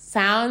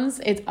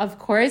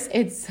course,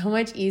 it's so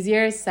much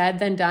easier said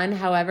than done.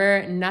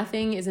 However,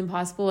 nothing is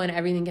impossible and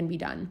everything can be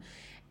done.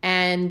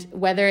 And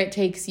whether it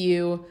takes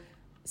you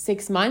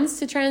 6 months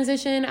to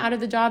transition out of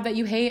the job that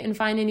you hate and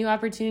find a new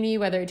opportunity,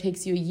 whether it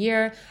takes you a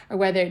year or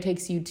whether it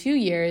takes you 2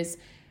 years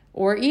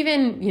or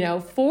even,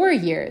 4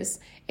 years,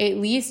 at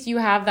least you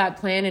have that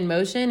plan in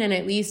motion, and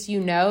at least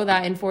you know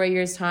that in 4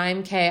 years' time,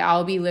 okay,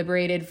 I'll be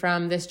liberated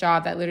from this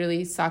job that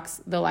literally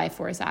sucks the life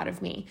force out of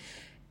me.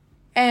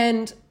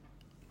 And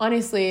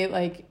honestly,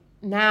 like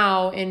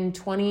now in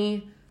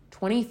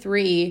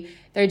 2023,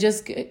 there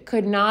just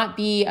could not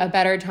be a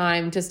better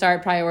time to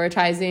start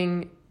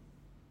prioritizing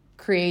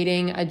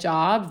creating a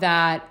job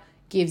that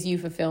gives you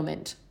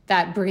fulfillment,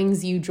 that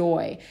brings you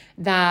joy,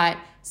 that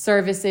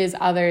services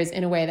others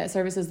in a way, that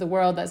services the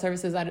world, that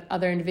services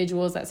other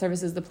individuals, that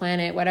services the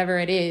planet, whatever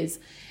it is.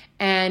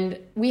 And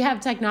we have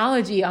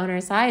technology on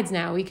our sides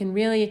now. We can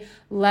really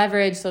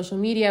leverage social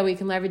media. We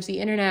can leverage the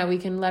internet. We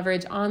can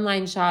leverage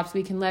online shops.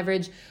 We can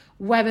leverage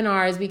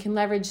webinars. We can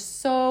leverage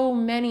so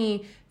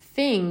many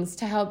things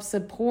to help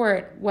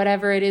support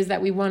whatever it is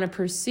that we want to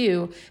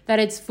pursue, that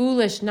it's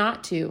foolish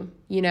not to,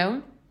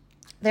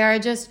 There are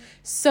just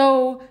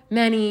so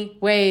many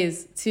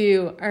ways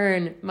to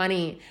earn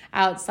money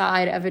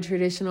outside of a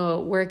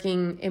traditional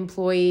working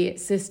employee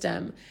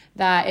system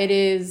that it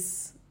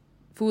is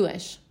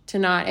foolish to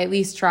not at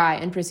least try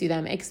and pursue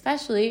them,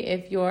 especially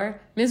if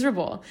you're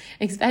miserable,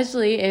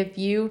 especially if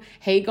you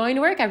hate going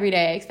to work every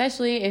day,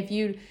 especially if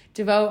you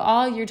devote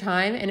all your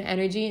time and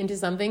energy into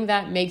something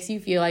that makes you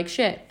feel like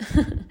shit.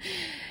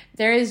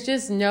 There is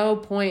just no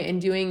point in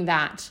doing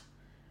that.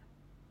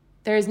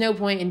 There is no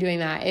point in doing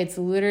that. It's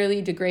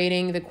literally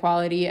degrading the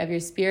quality of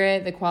your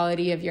spirit, the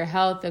quality of your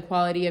health, the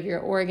quality of your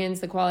organs,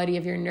 the quality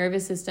of your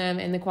nervous system,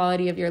 and the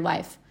quality of your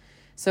life.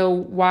 So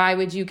why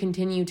would you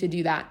continue to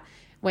do that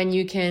when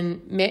you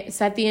can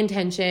set the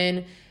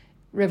intention,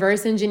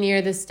 reverse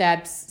engineer the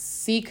steps,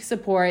 seek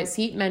support,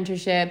 seek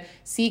mentorship,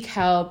 seek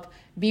help,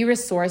 be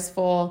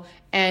resourceful,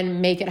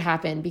 and make it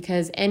happen?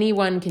 Because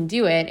anyone can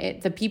do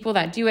it. The people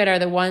that do it are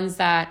the ones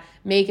that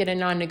make it a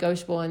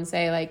non-negotiable and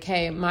say like,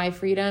 hey, my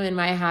freedom and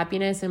my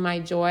happiness and my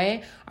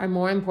joy are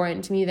more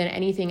important to me than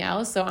anything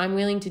else. So I'm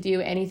willing to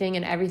do anything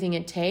and everything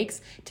it takes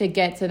to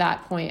get to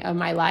that point of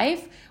my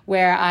life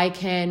where I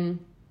can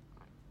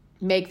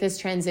make this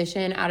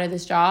transition out of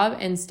this job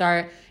and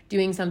start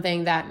doing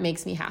something that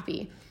makes me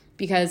happy.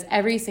 Because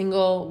every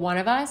single one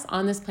of us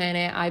on this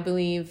planet, I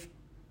believe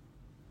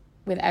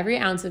with every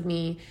ounce of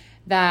me,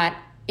 that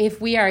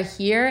if we are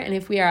here and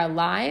if we are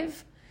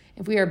alive,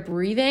 if we are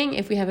breathing,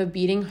 if we have a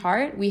beating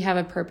heart, we have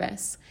a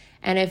purpose.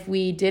 And if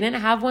we didn't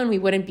have one, we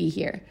wouldn't be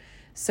here.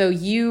 So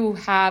you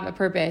have a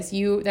purpose.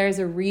 There's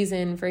a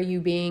reason for you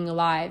being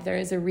alive. There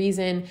is a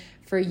reason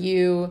for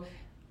you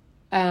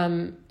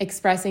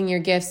expressing your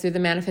gifts through the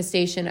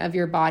manifestation of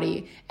your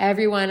body.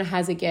 Everyone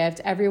has a gift.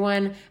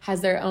 Everyone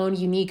has their own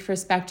unique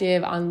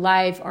perspective on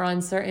life or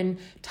on certain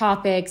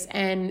topics.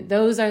 And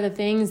those are the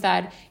things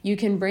that you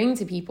can bring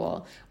to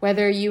people.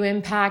 Whether you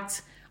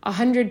impact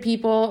 100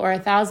 people or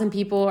 1,000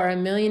 people or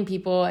 1,000,000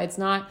 people, it's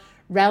not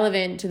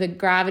relevant to the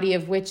gravity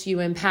of which you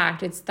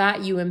impact. It's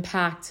that you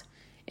impact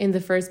in the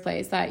first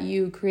place, that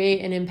you create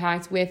an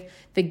impact with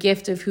the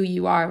gift of who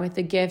you are, with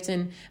the gift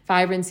and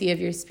vibrancy of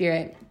your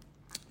spirit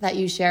that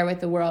you share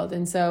with the world.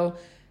 And so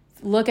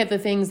look at the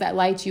things that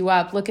light you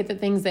up. Look at the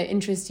things that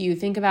interest you.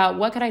 Think about,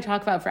 what could I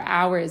talk about for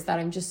hours that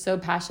I'm just so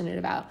passionate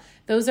about?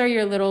 Those are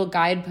your little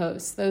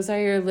guideposts. Those are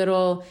your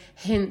little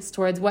hints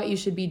towards what you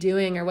should be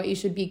doing or what you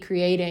should be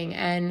creating.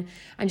 And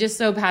I'm just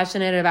so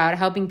passionate about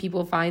helping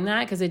people find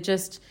that, because it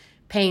just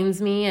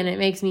pains me and it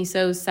makes me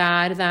so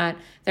sad that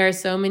there are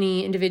so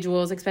many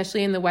individuals,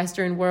 especially in the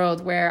Western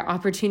world, where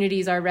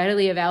opportunities are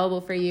readily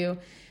available for you,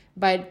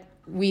 but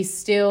we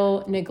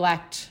still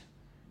neglect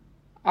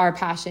our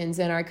passions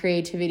and our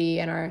creativity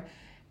and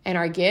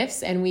our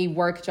gifts, and we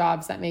work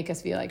jobs that make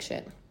us feel like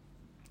shit.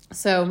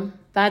 So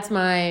that's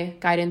my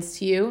guidance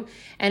to you.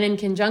 And in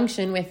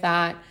conjunction with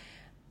that,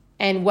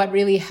 and what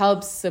really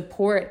helps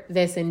support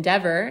this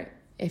endeavor,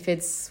 if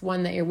it's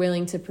one that you're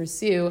willing to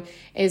pursue,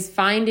 is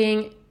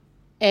finding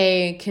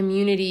a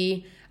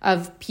community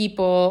of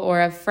people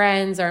or of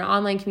friends or an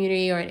online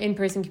community or an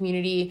in-person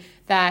community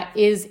that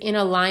is in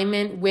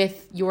alignment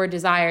with your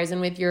desires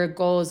and with your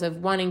goals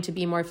of wanting to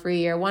be more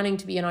free or wanting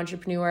to be an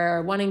entrepreneur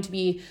or wanting to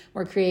be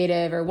more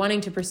creative or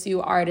wanting to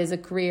pursue art as a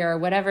career or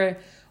whatever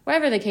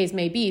the case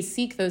may be.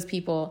 Seek those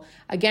people.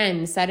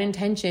 Again, set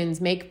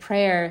intentions, make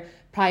prayer,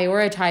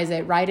 prioritize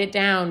it, write it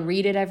down,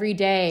 read it every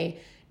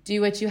day,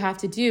 do what you have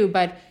to do,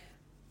 but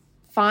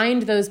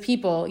find those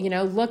people,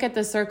 look at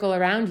the circle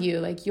around you.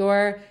 Like,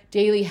 your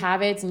daily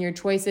habits and your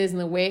choices and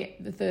the way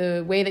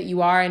that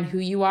you are and who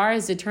you are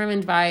is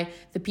determined by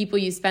the people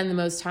you spend the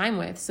most time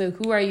with. So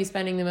who are you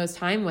spending the most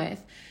time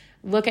with?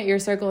 Look at your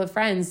circle of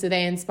friends. Do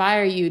they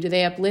inspire you? Do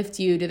they uplift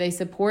you? Do they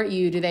support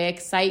you? Do they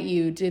excite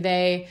you? Do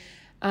they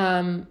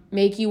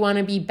make you want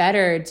to be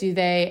better? Do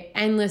they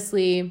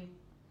endlessly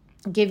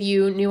give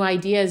you new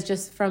ideas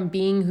just from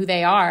being who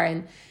they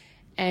are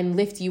and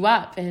lift you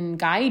up and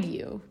guide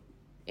you?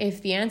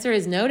 If the answer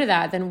is no to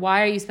that, then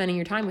why are you spending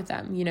your time with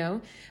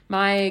them?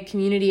 My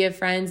community of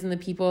friends and the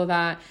people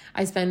that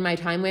I spend my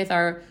time with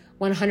are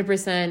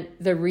 100%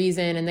 the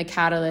reason and the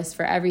catalyst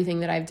for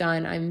everything that I've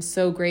done. I'm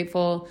so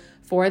grateful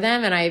for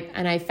them. And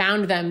I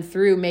found them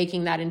through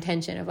making that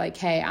intention of like,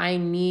 hey, I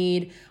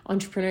need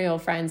entrepreneurial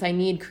friends. I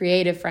need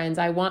creative friends.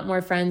 I want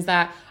more friends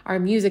that are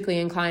musically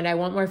inclined. I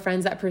want more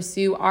friends that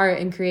pursue art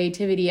and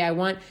creativity. I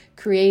want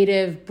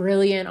creative,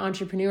 brilliant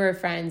entrepreneur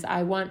friends.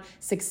 I want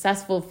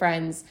successful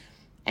friends.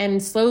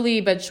 And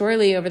slowly but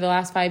surely over the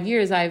last 5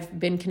 years, I've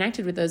been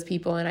connected with those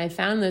people and I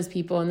found those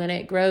people, and then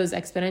it grows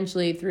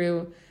exponentially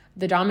through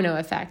the domino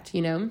effect,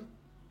 you know?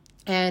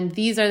 And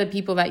these are the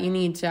people that you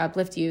need to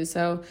uplift you.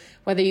 So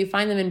whether you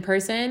find them in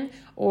person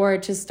or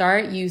to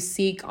start, you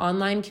seek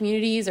online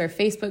communities or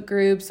Facebook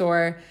groups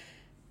or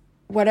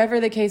whatever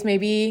the case may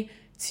be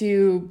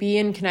to be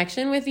in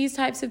connection with these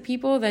types of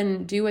people,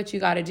 then do what you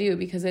got to do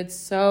because it's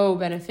so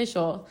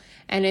beneficial.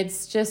 And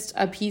it's just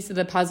a piece of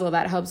the puzzle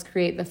that helps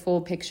create the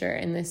full picture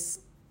in this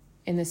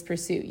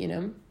pursuit, you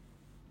know?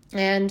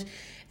 And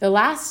the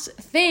last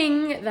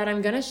thing that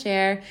I'm going to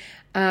share,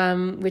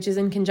 which is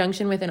in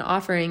conjunction with an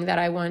offering that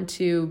I want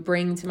to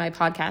bring to my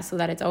podcast so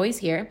that it's always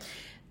here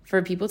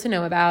for people to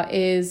know about,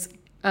 is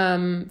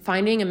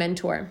finding a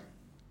mentor.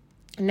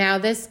 Now,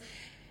 this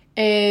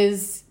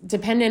is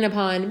dependent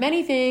upon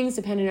many things,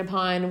 dependent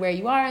upon where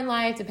you are in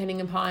life,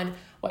 depending upon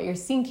what you're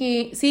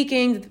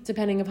seeking,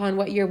 depending upon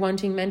what you're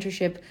wanting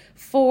mentorship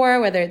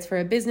for, whether it's for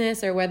a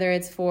business or whether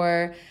it's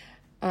for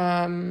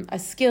a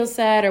skill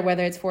set or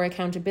whether it's for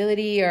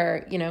accountability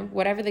or, you know,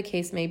 whatever the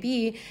case may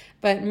be.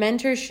 But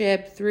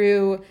mentorship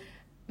through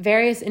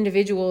various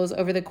individuals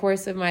over the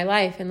course of my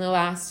life in the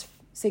last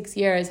 6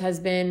 years has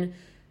been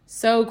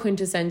so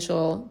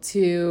quintessential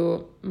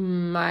to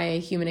my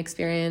human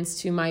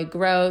experience, to my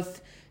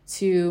growth,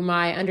 to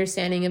my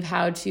understanding of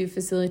how to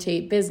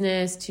facilitate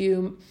business,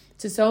 to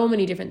so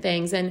many different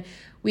things. And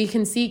we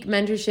can seek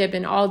mentorship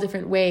in all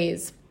different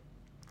ways,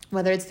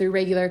 whether it's through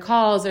regular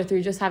calls or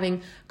through just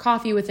having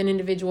coffee with an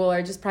individual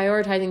or just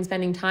prioritizing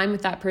spending time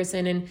with that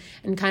person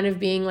and kind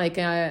of being like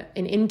an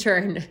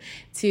intern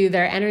to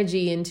their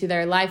energy and to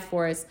their life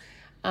force.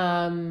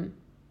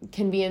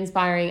 Can be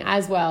inspiring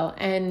as well.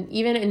 And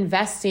even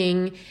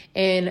investing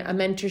in a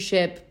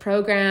mentorship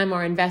program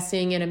or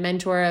investing in a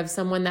mentor of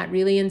someone that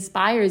really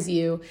inspires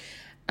you,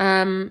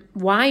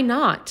 why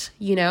not?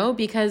 You know,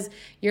 because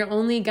you're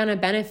only going to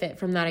benefit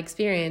from that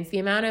experience. The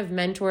amount of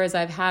mentors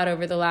I've had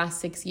over the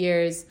last 6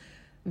 years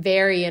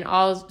vary in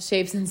all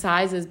shapes and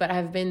sizes, but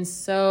have been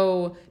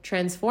so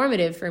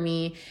transformative for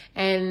me.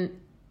 And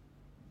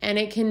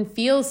it can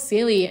feel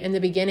silly in the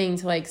beginning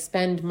to like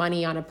spend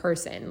money on a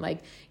person,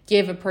 like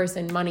give a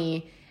person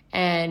money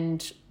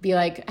and be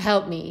like,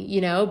 help me,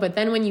 you know? But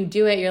then when you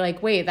do it, you're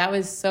like, wait, that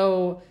was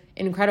so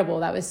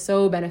incredible. That was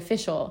so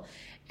beneficial.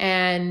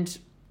 And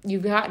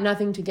you've got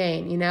nothing to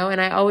gain, you know?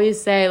 And I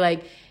always say,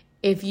 like,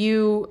 if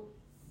you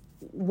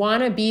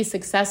want to be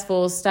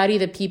successful, study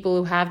the people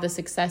who have the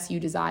success you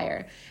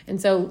desire.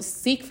 And so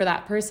seek for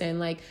that person,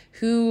 like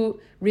who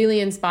really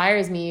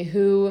inspires me,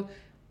 who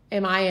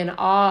am I in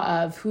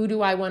awe of, who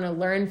do I want to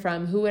learn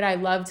from, who would I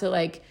love to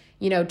like,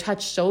 you know,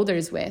 touch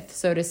shoulders with,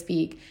 so to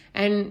speak,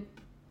 and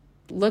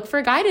look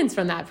for guidance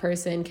from that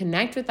person,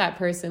 connect with that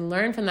person,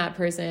 learn from that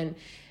person,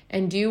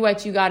 and do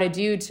what you got to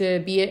do to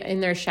be in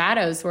their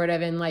shadows, sort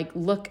of, and like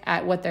look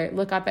up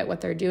at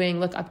what they're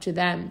doing, look up to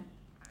them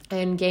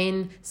and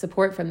gain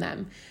support from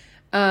them.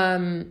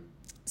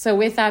 So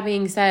with that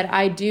being said,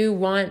 I do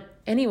want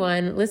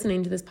anyone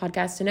listening to this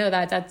podcast to know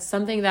that that's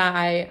something that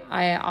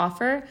I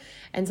offer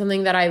and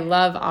something that I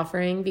love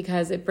offering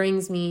because it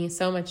brings me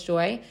so much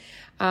joy,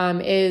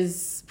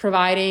 is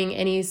providing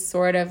any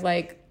sort of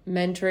like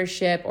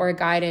mentorship or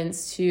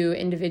guidance to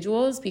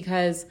individuals,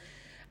 because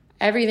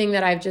everything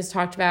that I've just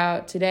talked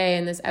about today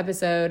in this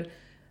episode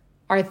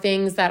are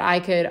things that I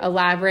could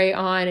elaborate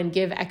on and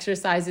give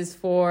exercises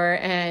for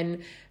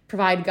and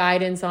provide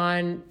guidance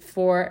on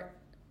for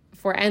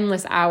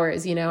endless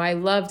hours. You know, I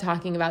love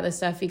talking about this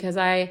stuff because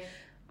I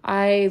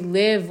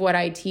live what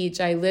I teach.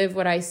 I live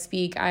what I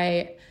speak.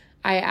 I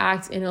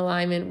act in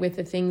alignment with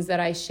the things that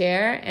I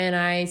share, and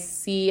I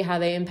see how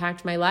they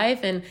impact my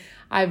life. And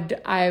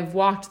I've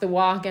walked the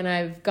walk, and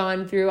I've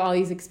gone through all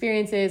these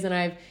experiences, and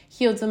I've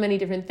healed so many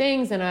different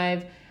things, and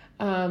I've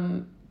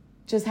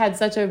just had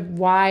such a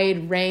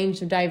wide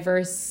range of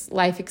diverse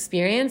life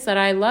experience that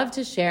I love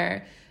to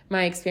share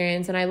my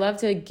experience, and I love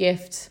to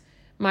gift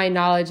my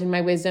knowledge and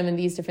my wisdom and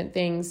these different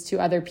things to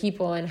other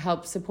people and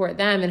help support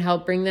them and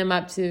help bring them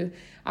up to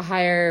a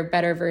higher,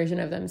 better version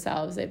of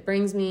themselves. It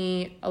brings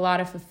me a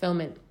lot of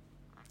fulfillment.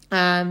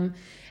 And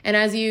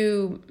as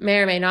you may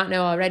or may not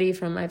know already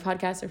from my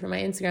podcast or from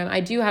my Instagram, I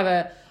do have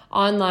a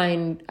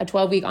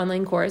 12-week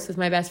online course with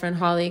my best friend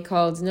Holly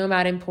called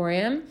Nomad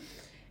Emporium.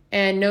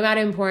 And Nomad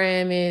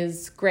Emporium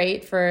is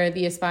great for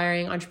the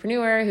aspiring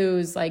entrepreneur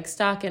who's like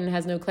stuck and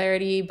has no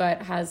clarity,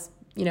 but has,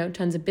 you know,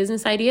 tons of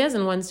business ideas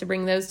and wants to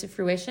bring those to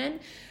fruition.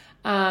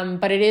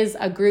 But it is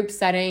a group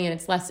setting, and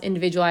it's less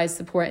individualized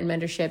support and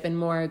mentorship and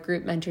more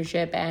group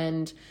mentorship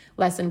and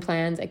lesson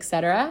plans,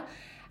 etc.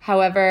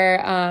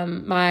 However,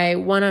 my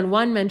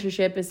one-on-one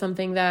mentorship is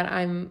something that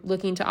I'm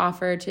looking to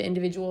offer to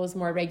individuals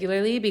more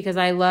regularly because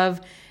I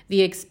love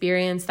the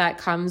experience that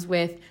comes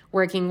with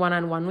working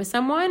one-on-one with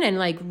someone and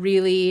like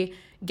really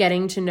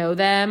getting to know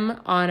them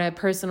on a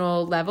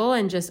personal level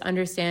and just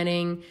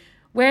understanding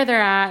where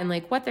they're at and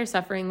like what they're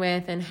suffering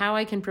with and how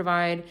I can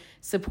provide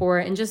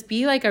support and just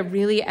be like a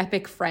really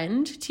epic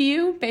friend to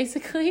you,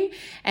 basically,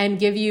 and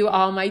give you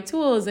all my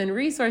tools and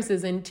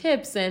resources and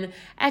tips and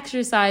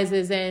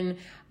exercises and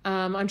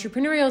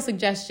entrepreneurial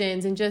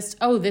suggestions and just,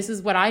 oh, this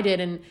is what I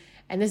did and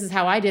this is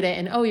how I did it.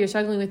 And oh, you're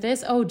struggling with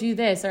this. Oh, do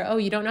this. Or, oh,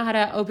 you don't know how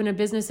to open a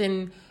business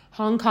in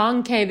Hong Kong.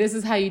 Okay, this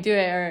is how you do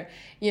it. Or,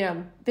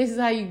 this is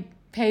how you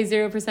pay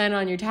 0%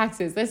 on your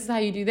taxes. This is how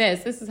you do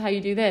this. This is how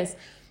you do this.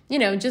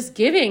 Just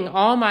giving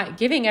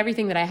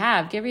everything that I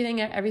have, everything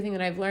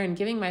that I've learned,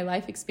 giving my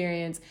life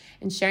experience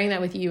and sharing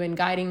that with you and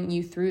guiding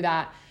you through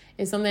that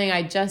is something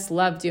I just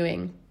love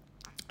doing.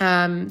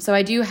 So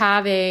I do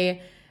have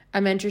a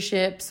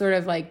mentorship sort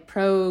of like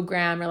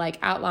program or like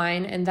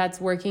outline, and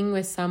that's working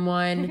with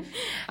someone.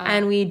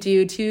 And we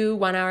do 2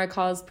 1-hour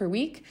calls per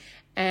week.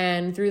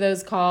 And through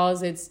those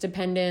calls, it's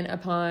dependent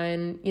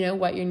upon,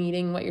 what you're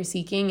needing, what you're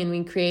seeking. And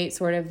we create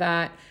sort of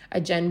that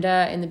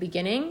agenda in the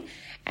beginning.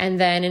 And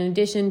then in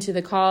addition to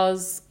the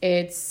calls,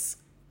 it's,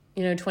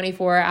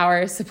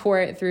 24-hour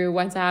support through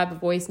WhatsApp,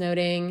 voice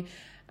noting,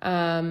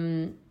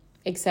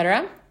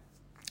 etc.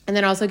 And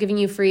then also giving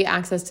you free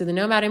access to the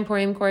Nomad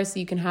Emporium course, so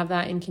you can have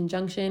that in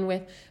conjunction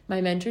with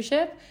my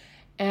mentorship.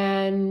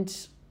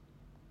 And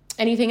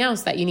anything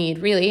else that you need,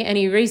 really,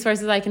 any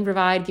resources I can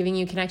provide, giving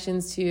you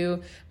connections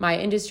to my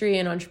industry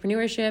and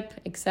entrepreneurship,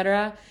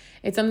 etc.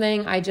 It's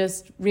something I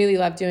just really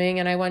love doing,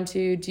 and I want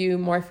to do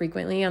more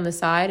frequently on the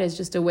side as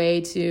just a way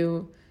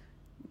to,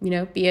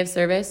 be of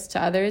service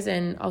to others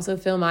and also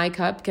fill my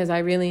cup because I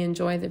really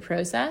enjoy the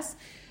process.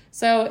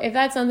 So if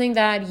that's something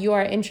that you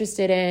are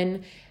interested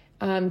in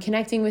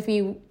connecting with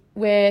me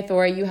with,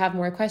 or you have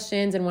more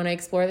questions and want to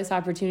explore this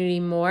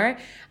opportunity more,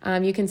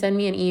 you can send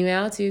me an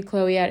email to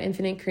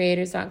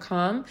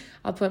chloe@infinitecreators.com.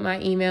 I'll put my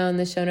email in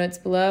the show notes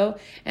below,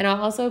 and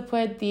I'll also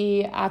put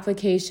the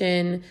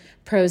application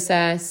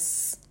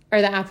process or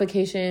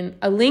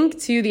a link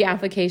to the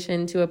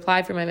application to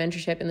apply for my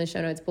mentorship in the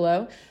show notes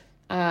below.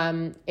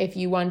 If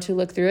you want to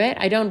look through it.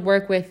 I don't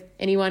work with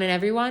anyone and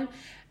everyone,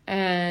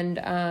 and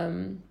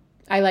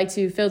I like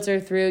to filter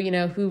through,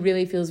 who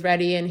really feels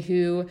ready and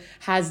who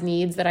has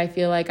needs that I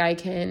feel like I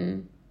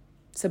can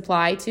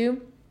supply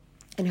to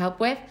and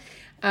help with.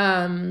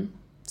 So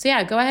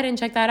yeah, go ahead and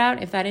check that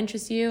out if that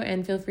interests you,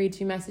 and feel free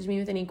to message me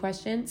with any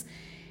questions.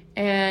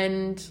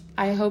 And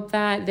I hope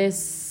that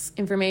this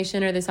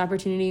information or this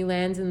opportunity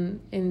lands in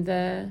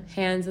the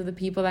hands of the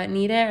people that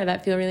need it or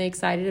that feel really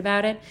excited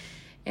about it.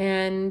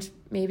 And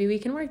maybe we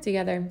can work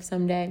together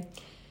someday.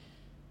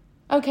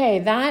 Okay,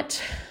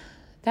 that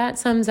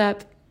sums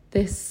up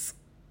this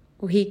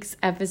week's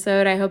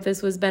episode. I hope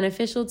this was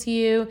beneficial to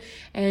you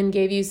and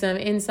gave you some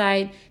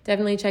insight.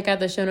 Definitely check out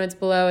the show notes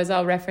below, as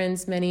I'll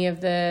reference many of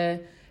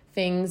the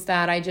things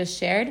that I just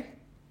shared.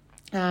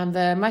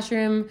 The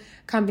mushroom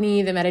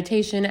company, the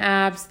meditation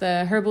apps,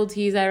 the herbal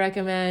teas I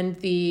recommend,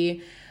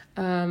 the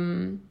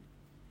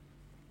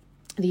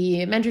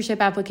mentorship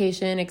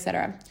application,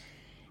 etc.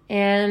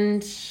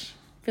 And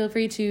feel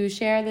free to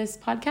share this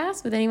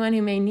podcast with anyone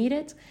who may need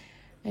it,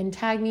 and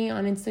tag me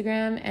on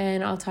Instagram,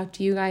 and I'll talk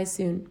to you guys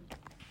soon.